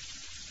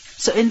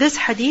 So in this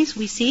hadith,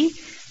 we see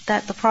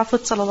that the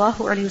Prophet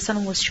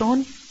ﷺ was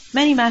shown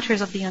many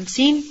matters of the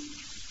unseen,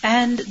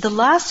 and the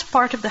last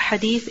part of the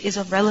hadith is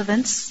of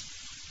relevance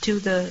to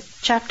the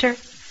chapter,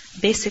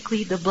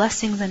 basically the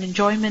blessings and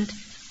enjoyment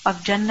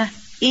of Jannah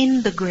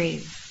in the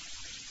grave.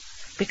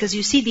 Because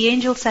you see, the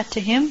angel said to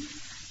him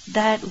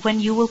that when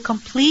you will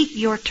complete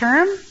your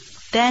term,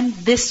 then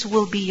this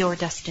will be your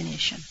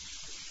destination.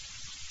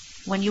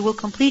 When you will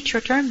complete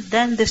your term,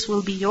 then this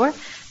will be your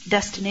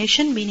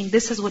destination, meaning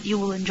this is what you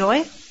will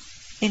enjoy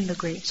in the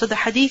grave. So the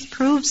hadith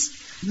proves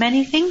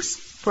many things,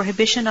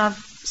 prohibition of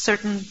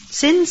certain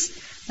sins,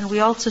 and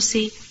we also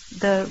see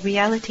the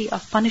reality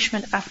of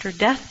punishment after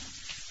death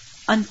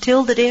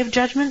until the day of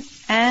judgment,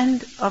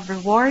 and of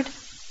reward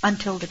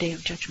until the day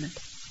of judgment.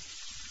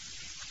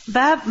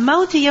 Bab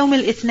Mawti Yawm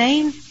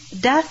al-Ithnain,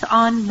 death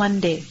on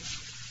Monday.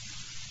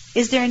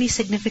 Is there any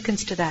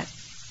significance to that?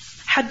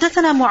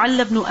 حدثنا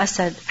معل بن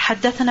أسد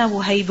حدثنا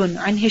وهيب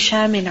عن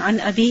هشام عن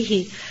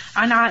أبيه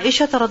عن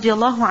عائشة رضي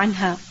الله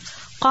عنها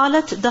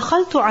قالت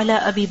دخلت على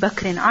أبي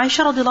بكر.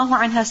 Aisha رضي الله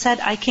عنها said,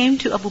 I came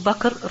to Abu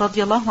Bakr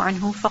رضي الله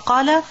عنه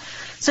فقال,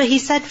 so he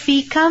said,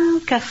 في كم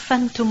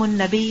كفنتم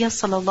النبي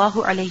صلى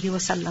الله عليه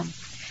وسلم.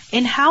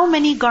 In how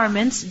many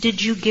garments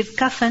did you give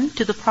kafan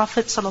to the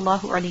Prophet صلى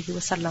الله عليه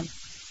وسلم?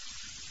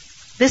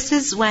 This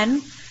is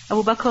when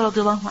Abu Bakr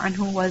رضي الله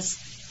عنه was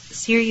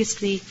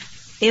seriously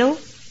ill,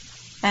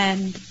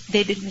 and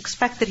they didn't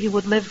expect that he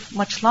would live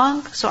much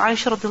long. So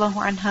Aisha radiallahu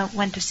anha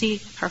went to see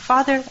her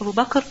father, Abu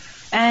Bakr,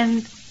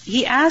 and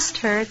he asked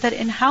her that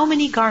in how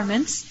many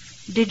garments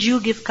did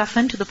you give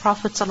kafan to the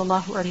Prophet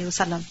sallallahu alaihi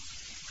wasallam?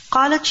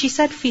 قالت, she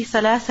said, في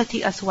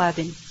ثلاثة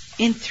أثواب,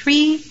 in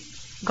 3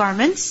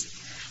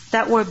 garments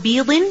that were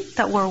bidin,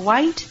 that were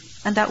white,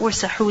 and that were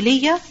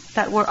sahuliya,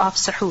 that were of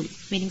sahul,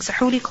 meaning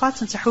sahuli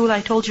cloths. And sahul,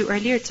 I told you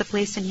earlier, it's a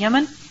place in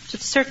Yemen. So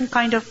it's a certain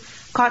kind of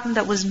cotton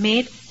that was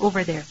made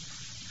over there.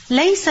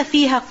 لَيْسَ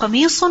فِيهَا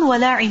قَمِيصٌ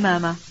وَلَا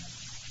عِمَامَةٌ.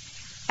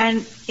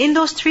 And in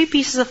those 3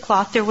 pieces of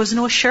cloth, there was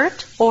no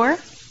shirt or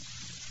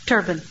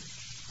turban.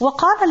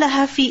 وَقَالَ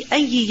لَهَا فِي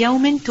أَيِّ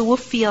يَوْمٍ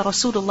تُوَفِّيَ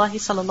رَسُولُ اللَّهِ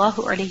صَلَى اللَّهُ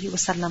عَلَيْهِ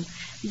وَسَلَّمَ.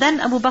 Then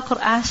Abu Bakr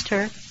asked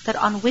her that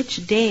on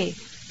which day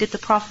did the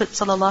Prophet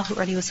sallallahu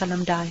alaihi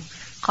wasallam die?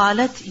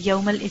 قالت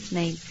يوم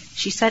الاثنين.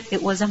 She said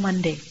it was a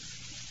Monday.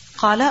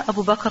 قال,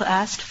 Abu Bakr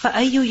asked,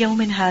 فَأَيُّ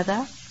يَوْمٍ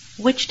هَذَا?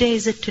 Which day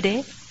is it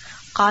today?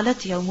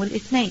 قالت يوم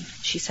الاثنين.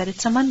 She said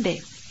it's a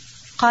Monday.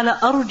 قال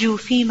أرجو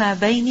فيما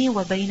بيني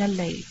وبين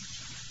الليل.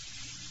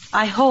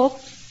 I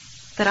hope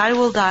that I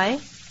will die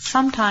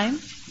sometime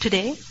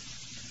today,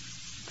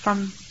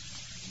 from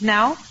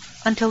now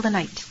until the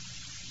night.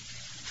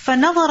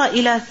 فنظر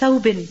إلى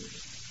ثوب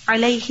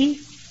عليه,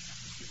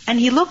 and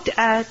he looked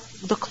at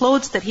the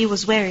clothes that he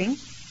was wearing,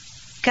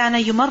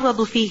 كان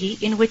يمرض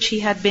فيه, in which he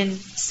had been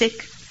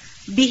sick,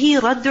 به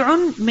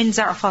ردع من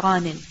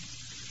زعفران,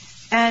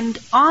 and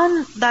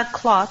on that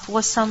cloth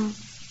was some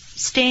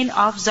stain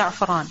of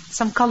za'faran,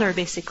 some color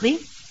basically.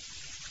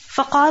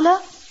 فقال,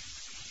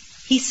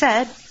 he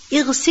said,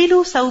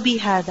 اغسلوا ثوبي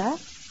هذا,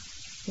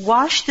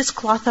 wash this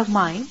cloth of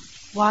mine.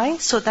 Why?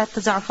 So that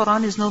the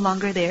za'faran is no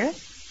longer there.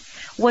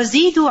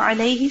 وزيدوا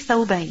عليه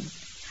ثوبين,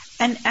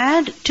 and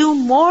add 2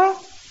 more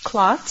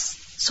cloths,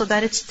 so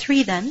that it's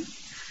 3 then.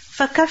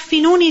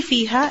 فكفنوني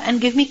فيها,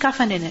 and give me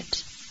kafan in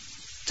it.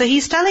 So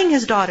he's telling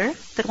his daughter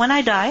that when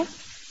I die,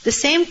 the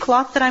same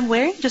cloth that I'm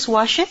wearing, just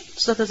wash it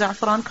so that the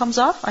za'faran comes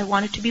off. I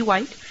want it to be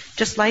white,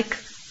 just like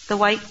the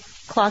white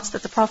cloths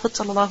that the Prophet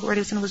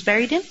ﷺ was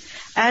buried in.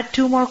 Add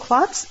 2 more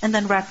cloths and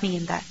then wrap me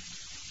in that.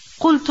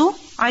 قُلْتُ,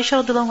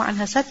 Aisha radiallahu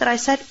anha said that I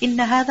said, إِنَّ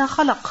هَذَا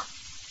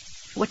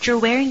خَلَقٌ. What you're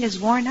wearing is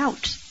worn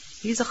out.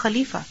 He's a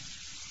Khalifa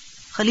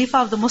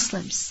of the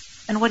Muslims.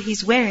 And what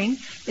he's wearing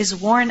is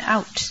worn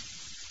out.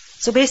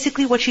 So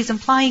basically what she's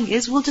implying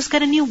is, we'll just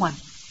get a new one.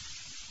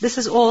 This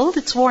is old,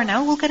 it's worn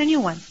out, we'll get a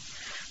new one.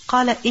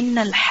 قال إن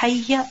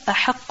الحي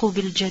أحق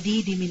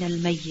بالجديد من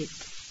الميت.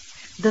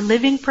 The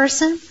living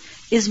person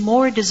is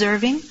more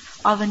deserving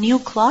of a new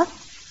cloth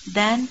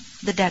than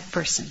the dead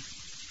person.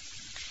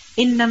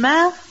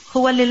 إنما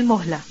هو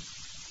للمهلة.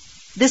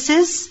 This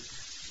is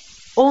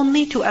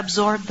only to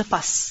absorb the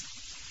pus.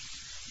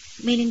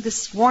 Meaning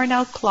this worn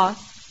out cloth,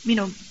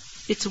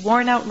 it's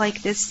worn out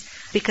like this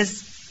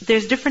because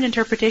there's different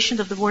interpretations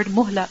of the word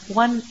muhla.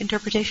 One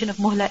interpretation of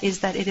muhla is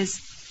that it is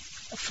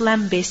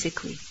phlegm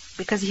basically.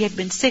 Because he had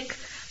been sick,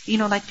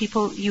 like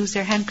people use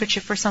their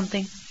handkerchief or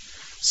something.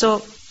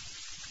 So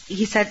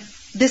he said,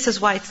 this is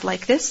why it's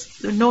like this.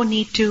 There's no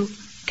need to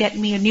get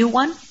me a new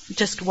one.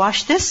 Just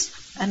wash this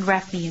and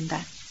wrap me in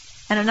that.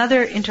 And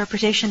another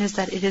interpretation is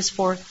that it is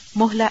for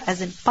muhla,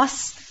 as in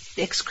pus,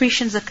 the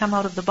excretions that come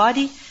out of the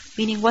body.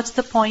 Meaning, what's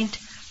the point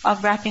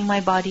of wrapping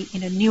my body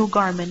in a new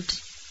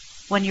garment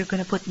when you're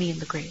going to put me in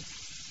the grave.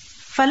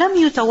 فَلَمْ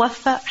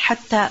يُتَوَفَّ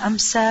حَتَّى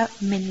أَمْسَى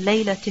مِنْ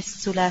لَيْلَةِ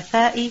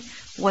الثُّلَاثَاءِ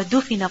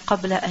وَدُفِنَ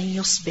قَبْلَ أَنْ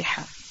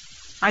يُصْبِحَ.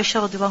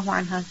 Aisha radiallahu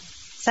anha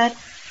said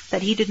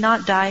that he did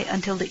not die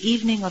until the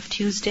evening of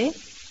Tuesday,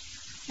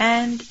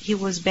 and he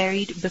was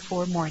buried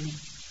before morning.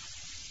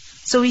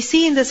 So we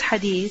see in this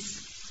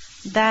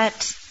hadith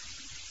that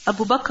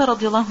Abu Bakr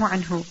radiallahu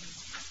anhu,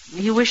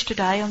 he wished to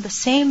die on the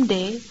same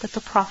day that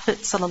the Prophet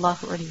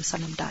sallallahu alaihi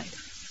wasallam died.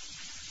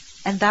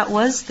 And that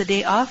was the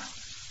day of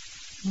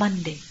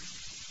Monday.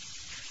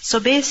 So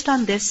based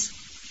on this,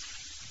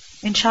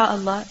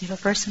 inshallah, if a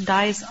person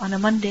dies on a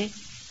Monday,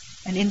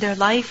 and in their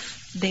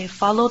life they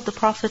followed the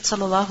Prophet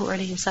sallallahu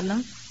alaihi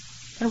wasallam,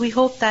 then we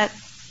hope that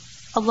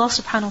Allah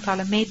subhanahu wa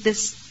ta'ala made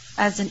this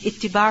as an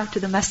ittibar to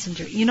the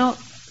messenger. You know,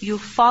 you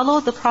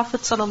follow the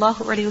Prophet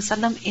sallallahu alaihi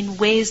wasallam in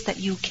ways that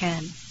you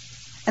can.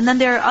 And then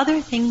there are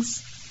other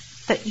things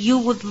that you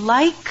would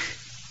like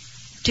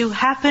to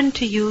happen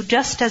to you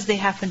just as they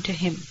happened to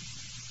him.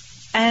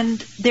 And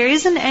there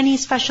isn't any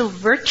special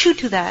virtue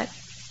to that,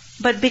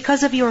 but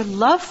because of your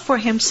love for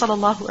him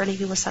sallallahu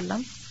alaihi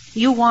wasallam,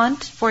 you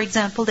want, for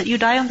example, that you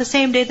die on the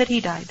same day that he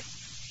died.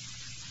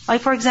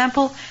 Like for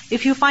example,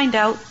 if you find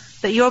out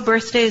that your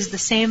birthday is the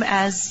same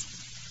as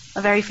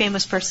a very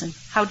famous person,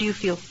 how do you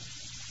feel?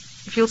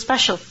 You feel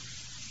special,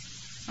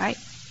 right?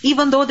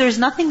 Even though there's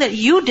nothing that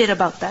you did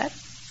about that.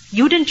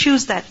 You didn't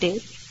choose that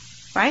date,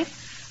 right?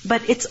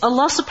 But it's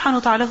Allah subhanahu wa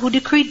ta'ala who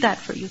decreed that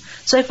for you.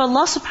 So if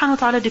Allah subhanahu wa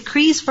ta'ala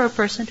decrees for a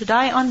person to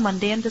die on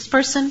Monday, and this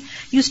person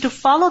used to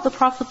follow the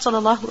Prophet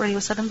sallallahu alaihi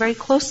wasallam very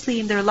closely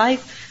in their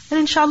life, then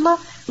inshallah,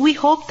 we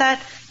hope that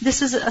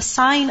this is a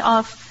sign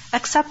of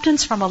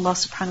acceptance from Allah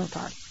subhanahu wa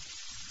ta'ala.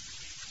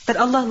 That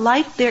Allah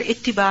liked their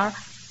ittiba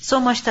so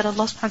much that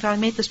Allah subhanahu wa ta'ala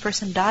made this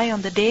person die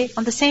on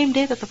the same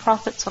day that the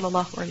Prophet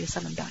sallallahu alaihi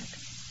wasallam died.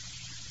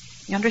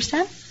 You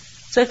understand?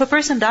 So if a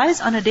person dies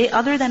on a day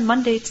other than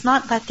Monday, it's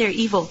not that they're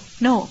evil.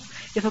 No.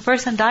 If a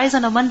person dies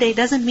on a Monday, it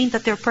doesn't mean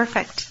that they're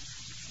perfect.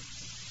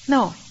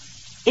 No.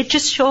 It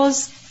just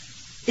shows,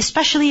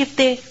 especially if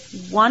they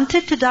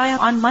wanted to die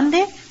on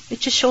Monday, it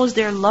just shows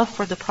their love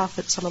for the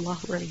Prophet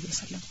sallallahu alaihi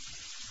wasallam.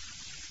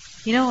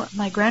 You know,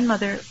 my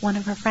grandmother, one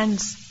of her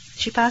friends,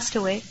 she passed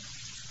away.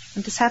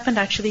 And this happened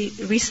actually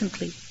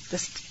recently,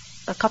 just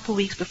a couple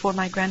weeks before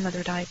my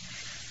grandmother died.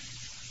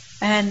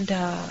 And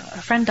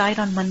a friend died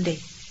on Monday.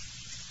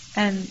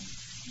 And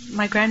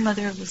my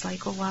grandmother was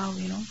like, oh wow,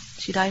 you know,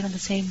 she died on the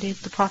same day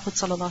the Prophet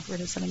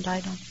ﷺ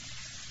died on.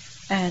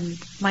 And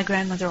my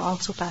grandmother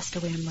also passed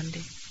away on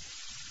Monday.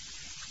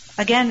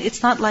 Again,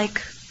 it's not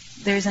like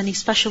there's any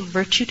special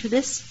virtue to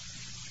this,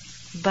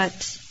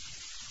 but,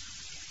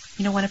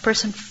 you know, when a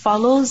person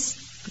follows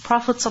the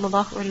Prophet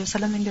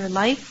ﷺ in their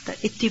life, that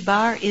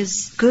ittibar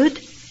is good,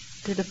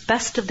 to the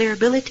best of their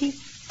ability,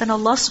 then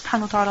Allah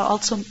subhanahu wa ta'ala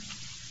also,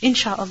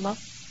 insha'Allah,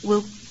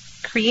 will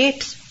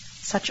create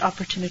such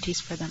opportunities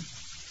for them.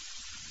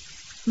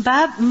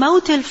 Bab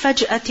Maut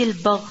al-Faj'at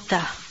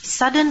al-Baghta,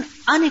 sudden,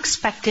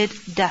 unexpected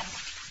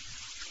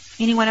death.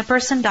 Meaning when a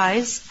person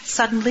dies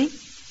suddenly,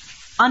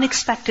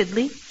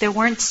 unexpectedly, they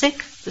weren't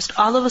sick, just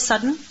all of a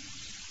sudden,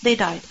 they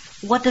died.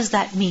 What does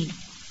that mean?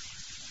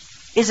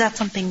 Is that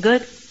something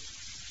good?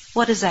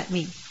 What does that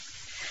mean?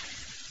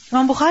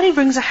 Imam Bukhari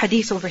brings a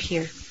hadith over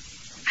here.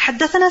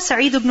 حدثنا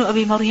سعيد بن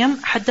أبي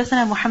مريم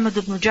حدثنا محمد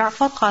بن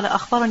جعفر قال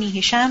أخبرني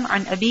هشام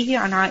عن أبيه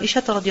عن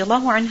عائشة رضي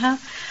الله عنها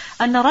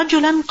أن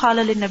رجلا قال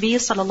للنبي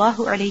صلى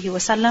الله عليه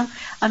وسلم,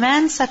 a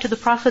man said to the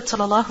Prophet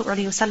صلى الله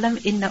عليه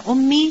وسلم, إن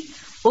أمي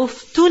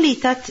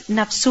افتلتت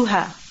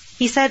نفسها.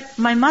 He said,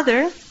 my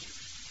mother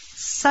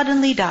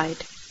suddenly died.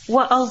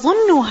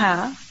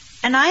 وأظنها,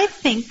 and I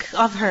think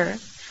of her,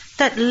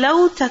 that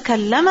لو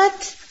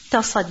تكلمت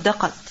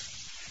تصدقت.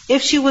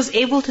 If she was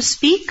able to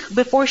speak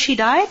before she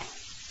died,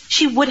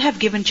 she would have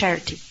given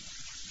charity.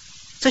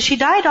 So she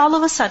died all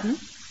of a sudden,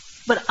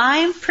 but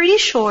I'm pretty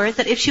sure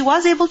that if she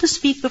was able to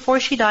speak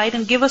before she died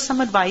and give us some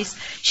advice,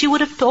 she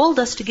would have told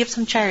us to give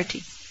some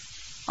charity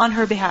on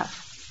her behalf.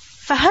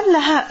 فَهَلْ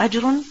لَهَا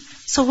أَجْرٌ?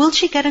 So will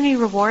she get any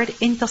reward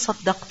إِن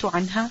تَصَدَّقْتُ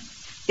عَنْهَا?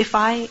 If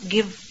I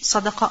give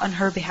sadaqah on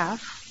her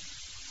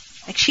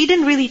behalf? Like she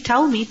didn't really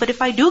tell me, but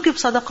if I do give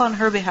sadaqah on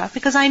her behalf,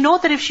 because I know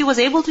that if she was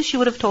able to, she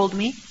would have told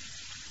me,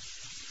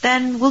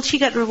 then will she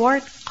get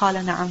reward? قَالَ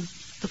نَعَمْ.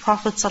 The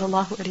Prophet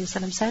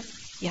ﷺ said,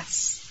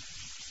 yes.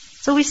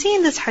 So we see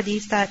in this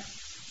hadith that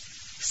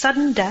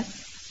sudden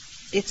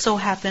death, it so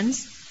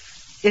happens,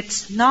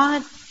 it's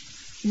not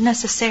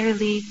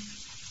necessarily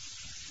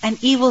an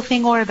evil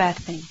thing or a bad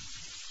thing.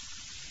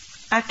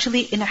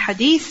 Actually, in a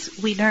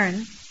hadith we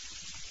learn,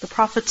 the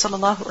Prophet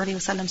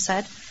ﷺ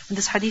said, and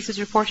this hadith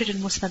is reported in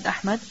Musnad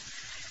Ahmad,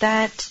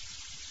 that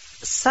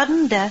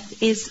sudden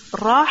death is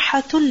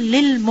rahatul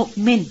lil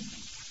mu'min.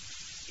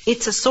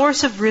 It's a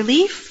source of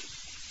relief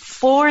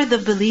for the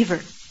believer.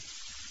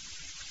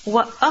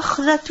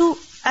 وَأَخْذَةُ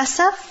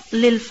أَسَفْ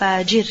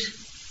لِلْفَاجِرِ.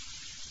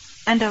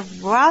 And a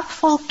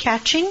wrathful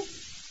catching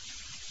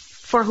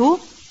for who?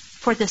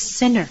 For the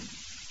sinner.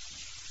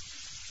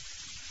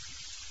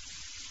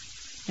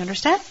 You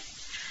understand?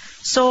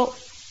 So,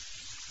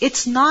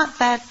 it's not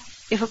that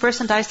if a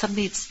person dies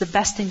suddenly, it's the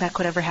best thing that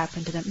could ever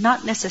happen to them.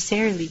 Not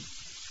necessarily.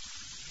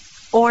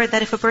 Or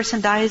that if a person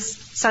dies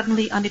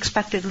suddenly,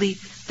 unexpectedly,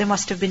 they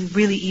must have been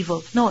really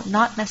evil. No,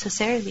 not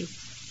necessarily.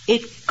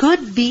 It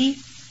could be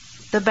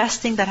the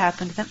best thing that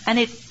happened to them, and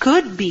it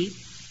could be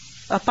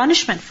a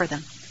punishment for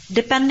them,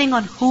 depending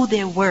on who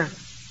they were.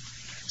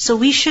 So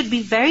we should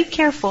be very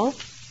careful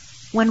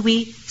when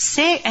we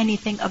say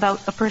anything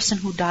about a person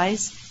who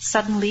dies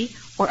suddenly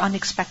or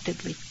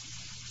unexpectedly.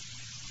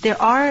 There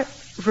are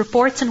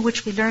reports in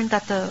which we learn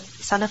that the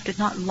Salaf did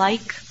not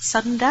like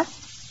sudden death,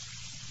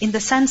 in the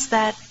sense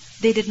that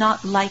they did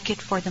not like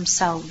it for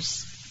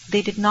themselves.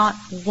 They did not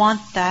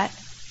want that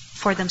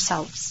for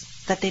themselves,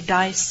 that they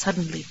die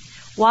suddenly.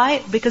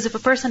 Why? Because if a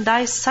person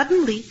dies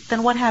suddenly,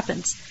 then what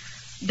happens?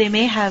 They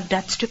may have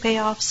debts to pay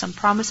off, some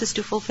promises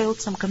to fulfill,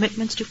 some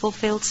commitments to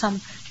fulfill, some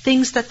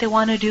things that they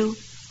want to do,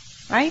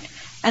 right?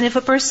 And if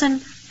a person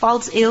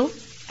falls ill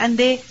and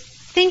they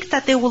think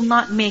that they will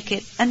not make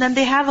it, and then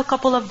they have a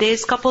couple of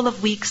days, couple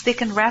of weeks, they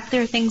can wrap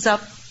their things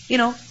up,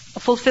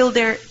 fulfill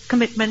their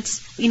commitments,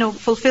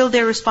 fulfill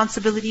their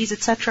responsibilities,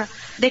 etc.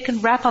 They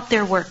can wrap up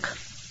their work.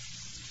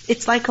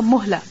 It's like a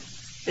muhla.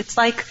 It's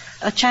like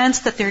a chance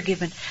that they're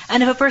given.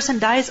 And if a person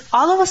dies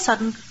all of a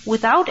sudden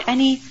without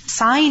any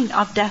sign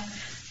of death,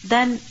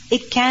 then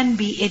it can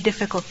be a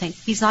difficult thing.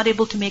 He's not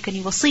able to make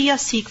any wasiyah,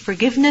 seek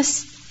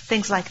forgiveness,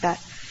 things like that.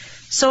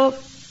 So,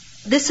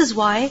 this is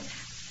why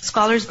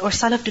scholars or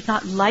Salaf did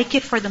not like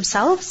it for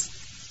themselves.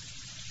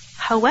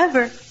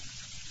 However,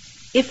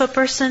 if a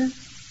person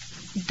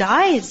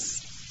dies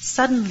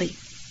suddenly,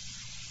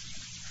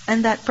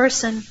 and that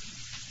person,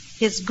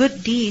 his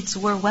good deeds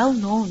were well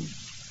known,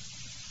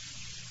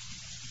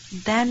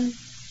 then,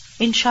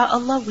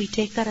 insha'Allah, we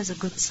take that as a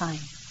good sign.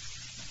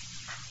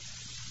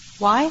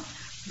 Why?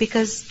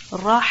 Because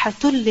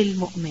rahatul lil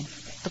mu'min.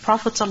 The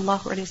Prophet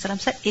ﷺ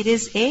said, it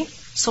is a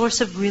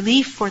source of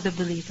relief for the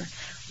believer.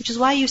 Which is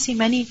why you see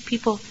many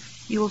people,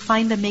 you will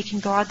find them making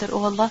dua that,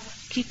 oh Allah,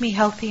 keep me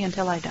healthy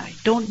until I die.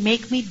 Don't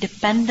make me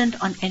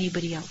dependent on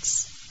anybody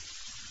else.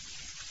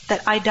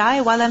 That I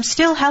die while I'm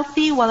still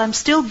healthy, while I'm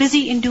still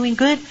busy in doing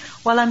good,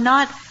 while I'm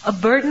not a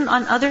burden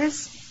on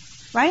others,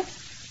 right?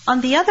 On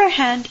the other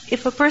hand,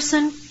 if a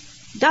person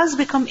does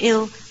become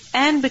ill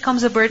and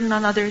becomes a burden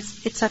on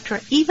others, etc.,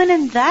 even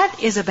in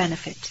that is a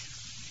benefit.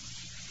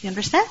 You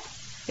understand?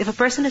 If a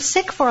person is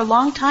sick for a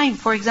long time,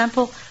 for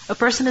example, a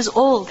person is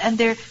old and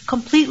they're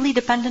completely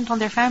dependent on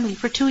their family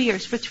for 2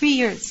 years, for 3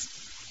 years,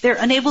 they're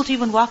unable to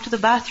even walk to the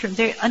bathroom,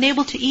 they're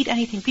unable to eat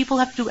anything, people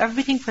have to do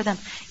everything for them.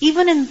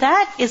 Even in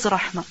that is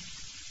rahmah.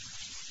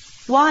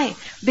 Why?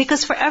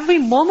 Because for every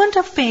moment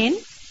of pain,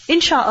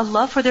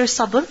 insha'Allah, for their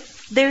sabr,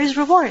 there is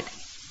reward.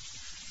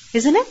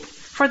 Isn't it?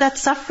 For that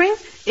suffering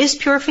is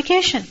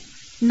purification.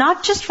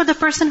 Not just for the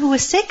person who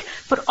is sick,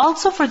 but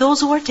also for those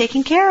who are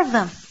taking care of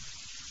them.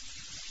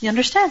 You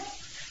understand?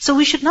 So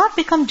we should not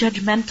become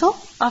judgmental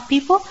of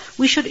people.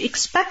 We should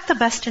expect the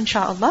best,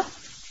 insha'Allah.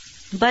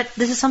 But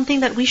this is something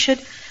that we should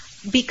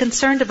be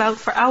concerned about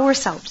for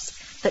ourselves.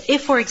 That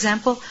if, for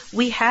example,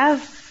 we have,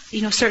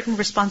 certain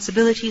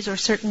responsibilities or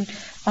certain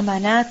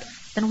amanat,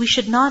 then we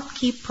should not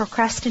keep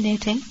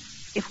procrastinating.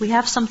 If we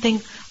have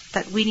something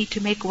that we need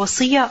to make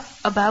wasiyah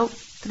about,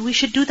 then we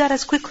should do that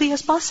as quickly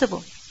as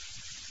possible.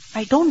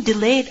 Right? Don't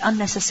delay it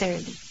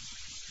unnecessarily.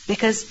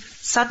 Because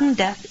sudden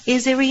death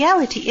is a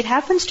reality. It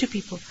happens to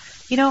people.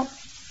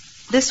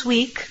 This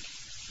week,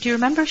 do you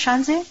remember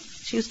Shanze?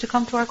 She used to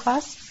come to our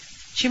class.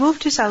 She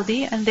moved to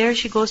Saudi, and there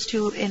she goes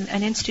to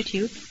an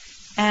institute.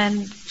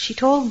 And she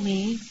told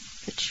me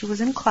that she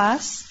was in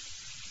class.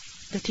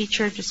 The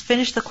teacher just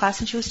finished the class,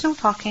 and she was still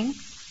talking,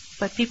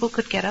 but people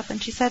could get up.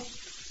 And she said,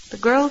 the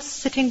girl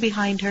sitting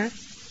behind her,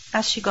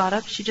 as she got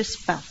up, she just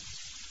fell.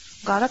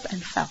 Got up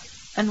and fell.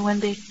 And when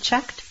they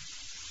checked,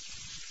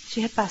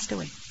 she had passed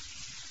away.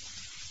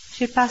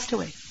 She had passed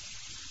away.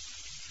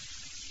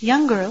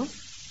 Young girl,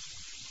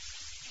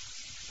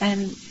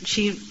 and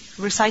she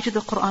recited the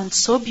Quran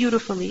so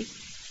beautifully.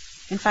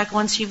 In fact,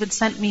 once she even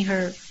sent me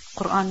her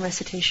Quran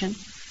recitation.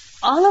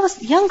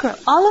 Young girl,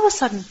 all of a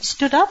sudden,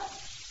 stood up,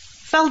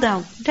 fell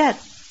down, dead.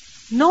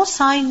 No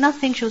sign,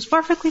 nothing. She was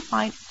perfectly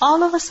fine.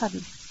 All of a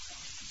sudden.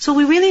 So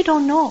we really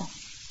don't know.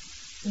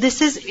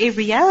 This is a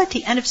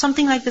reality. And if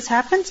something like this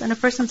happens and a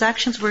person's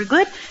actions were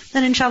good,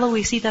 then inshallah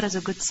we see that as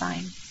a good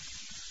sign.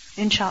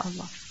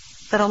 Inshallah.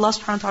 That Allah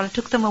subhanahu wa ta'ala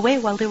took them away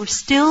while they were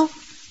still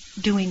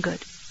doing good.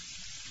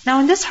 Now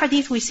in this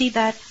hadith we see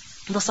that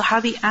the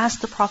Sahabi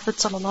asked the Prophet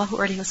sallallahu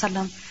alaihi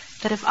wasallam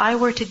that if I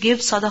were to give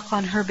sadaqah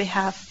on her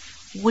behalf,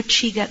 would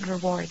she get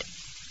reward?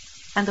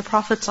 And the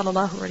Prophet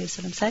sallallahu alaihi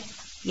wasallam said,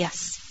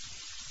 yes.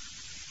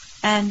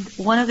 And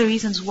one of the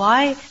reasons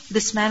why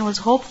this man was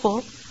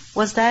hopeful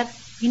was that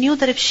he knew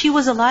that if she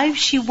was alive,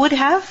 she would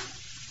have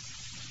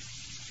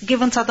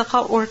given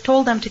sadaqah or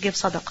told them to give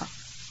sadaqah.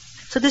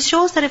 So this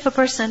shows that if a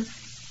person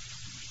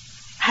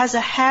has a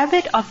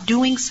habit of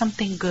doing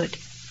something good,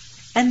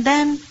 and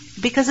then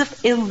because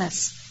of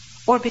illness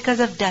or because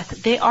of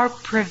death, they are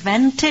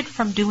prevented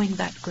from doing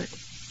that good,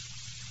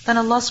 then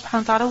Allah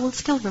subhanahu wa ta'ala will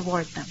still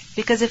reward them.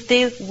 Because if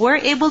they were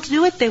able to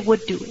do it, they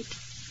would do it.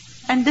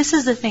 And this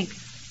is the thing.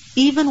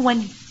 Even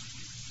when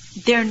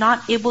they're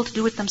not able to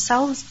do it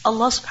themselves,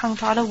 Allah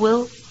subhanahu wa ta'ala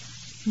will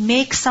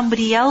make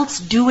somebody else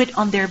do it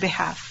on their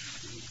behalf.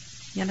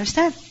 You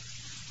understand?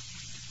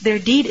 Their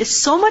deed is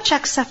so much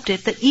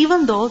accepted that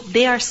even though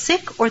they are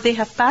sick or they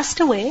have passed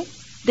away,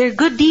 their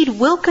good deed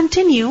will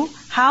continue.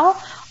 How?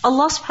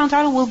 Allah subhanahu wa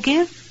ta'ala will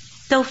give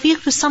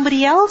tawfiq to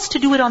somebody else to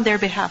do it on their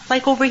behalf.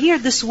 Like over here,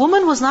 this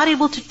woman was not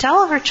able to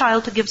tell her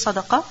child to give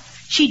sadaqah.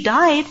 She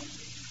died.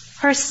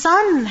 Her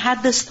son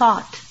had this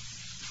thought.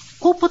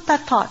 Who put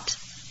that thought?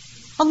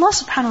 Allah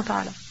subhanahu wa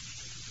ta'ala.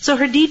 So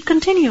her deed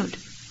continued.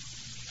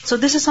 So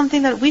this is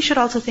something that we should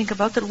also think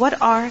about, that what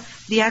are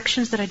the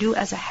actions that I do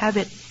as a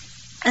habit?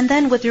 And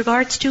then with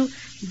regards to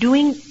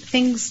doing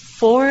things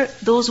for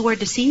those who are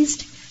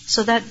deceased,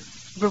 so that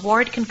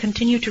reward can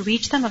continue to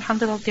reach them.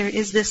 Alhamdulillah, there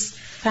is this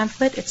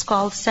pamphlet. It's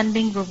called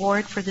Sending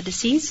Reward for the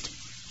Deceased.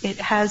 It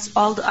has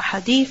all the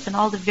ahadith and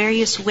all the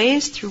various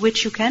ways through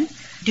which you can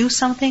do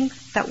something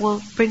that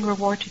will bring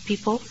reward to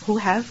people who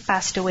have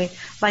passed away.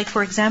 Like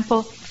for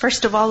example,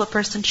 first of all, a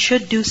person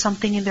should do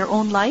something in their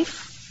own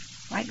life.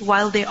 Right?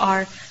 While they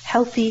are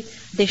healthy,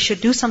 they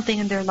should do something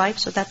in their life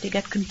so that they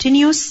get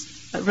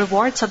continuous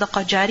reward,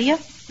 sadaqah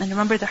jariyah. And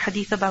remember the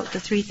hadith about the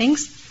 3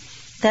 things.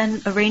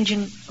 Then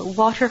arranging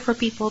water for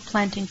people,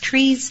 planting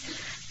trees,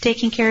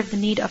 taking care of the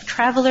need of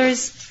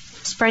travelers,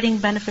 spreading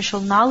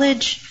beneficial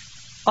knowledge.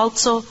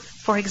 Also,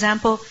 for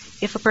example,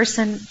 if a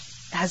person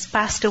has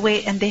passed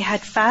away and they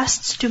had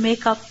fasts to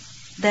make up,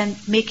 then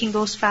making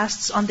those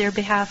fasts on their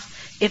behalf.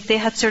 If they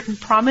had certain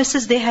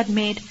promises they had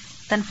made,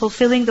 then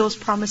fulfilling those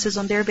promises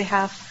on their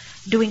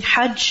behalf, doing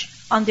hajj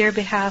on their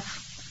behalf.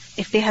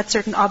 If they had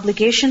certain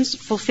obligations,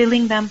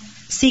 fulfilling them,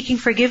 seeking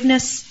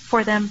forgiveness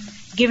for them,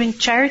 giving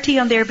charity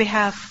on their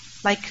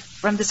behalf, like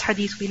from this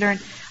hadith we learn.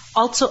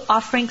 Also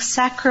offering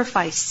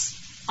sacrifice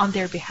on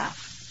their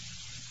behalf.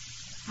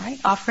 Right?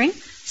 Offering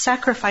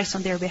sacrifice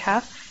on their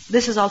behalf.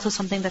 This is also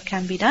something that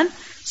can be done.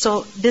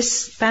 So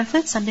this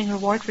pamphlet, Sending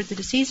Reward for the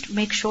Deceased,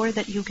 make sure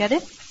that you get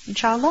it,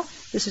 inshallah.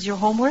 This is your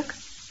homework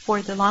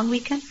for the long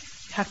weekend.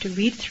 You have to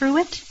read through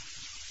it,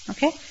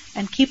 okay?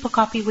 And keep a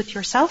copy with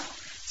yourself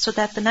so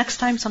that the next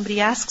time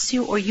somebody asks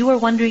you or you are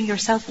wondering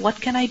yourself, what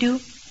can I do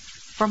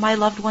for my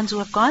loved ones who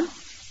have gone?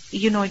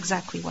 You know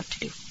exactly what to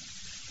do.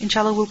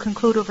 Inshallah, we'll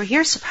conclude over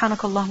here.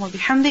 Subhanakallahumma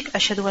bihamdik.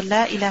 Ashhadu an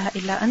la ilaha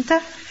illa anta.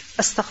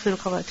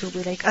 Astaghfiruka wa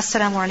atubu ilayk.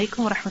 Assalamu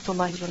alaikum wa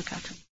rahmatullahi wa barakatuh.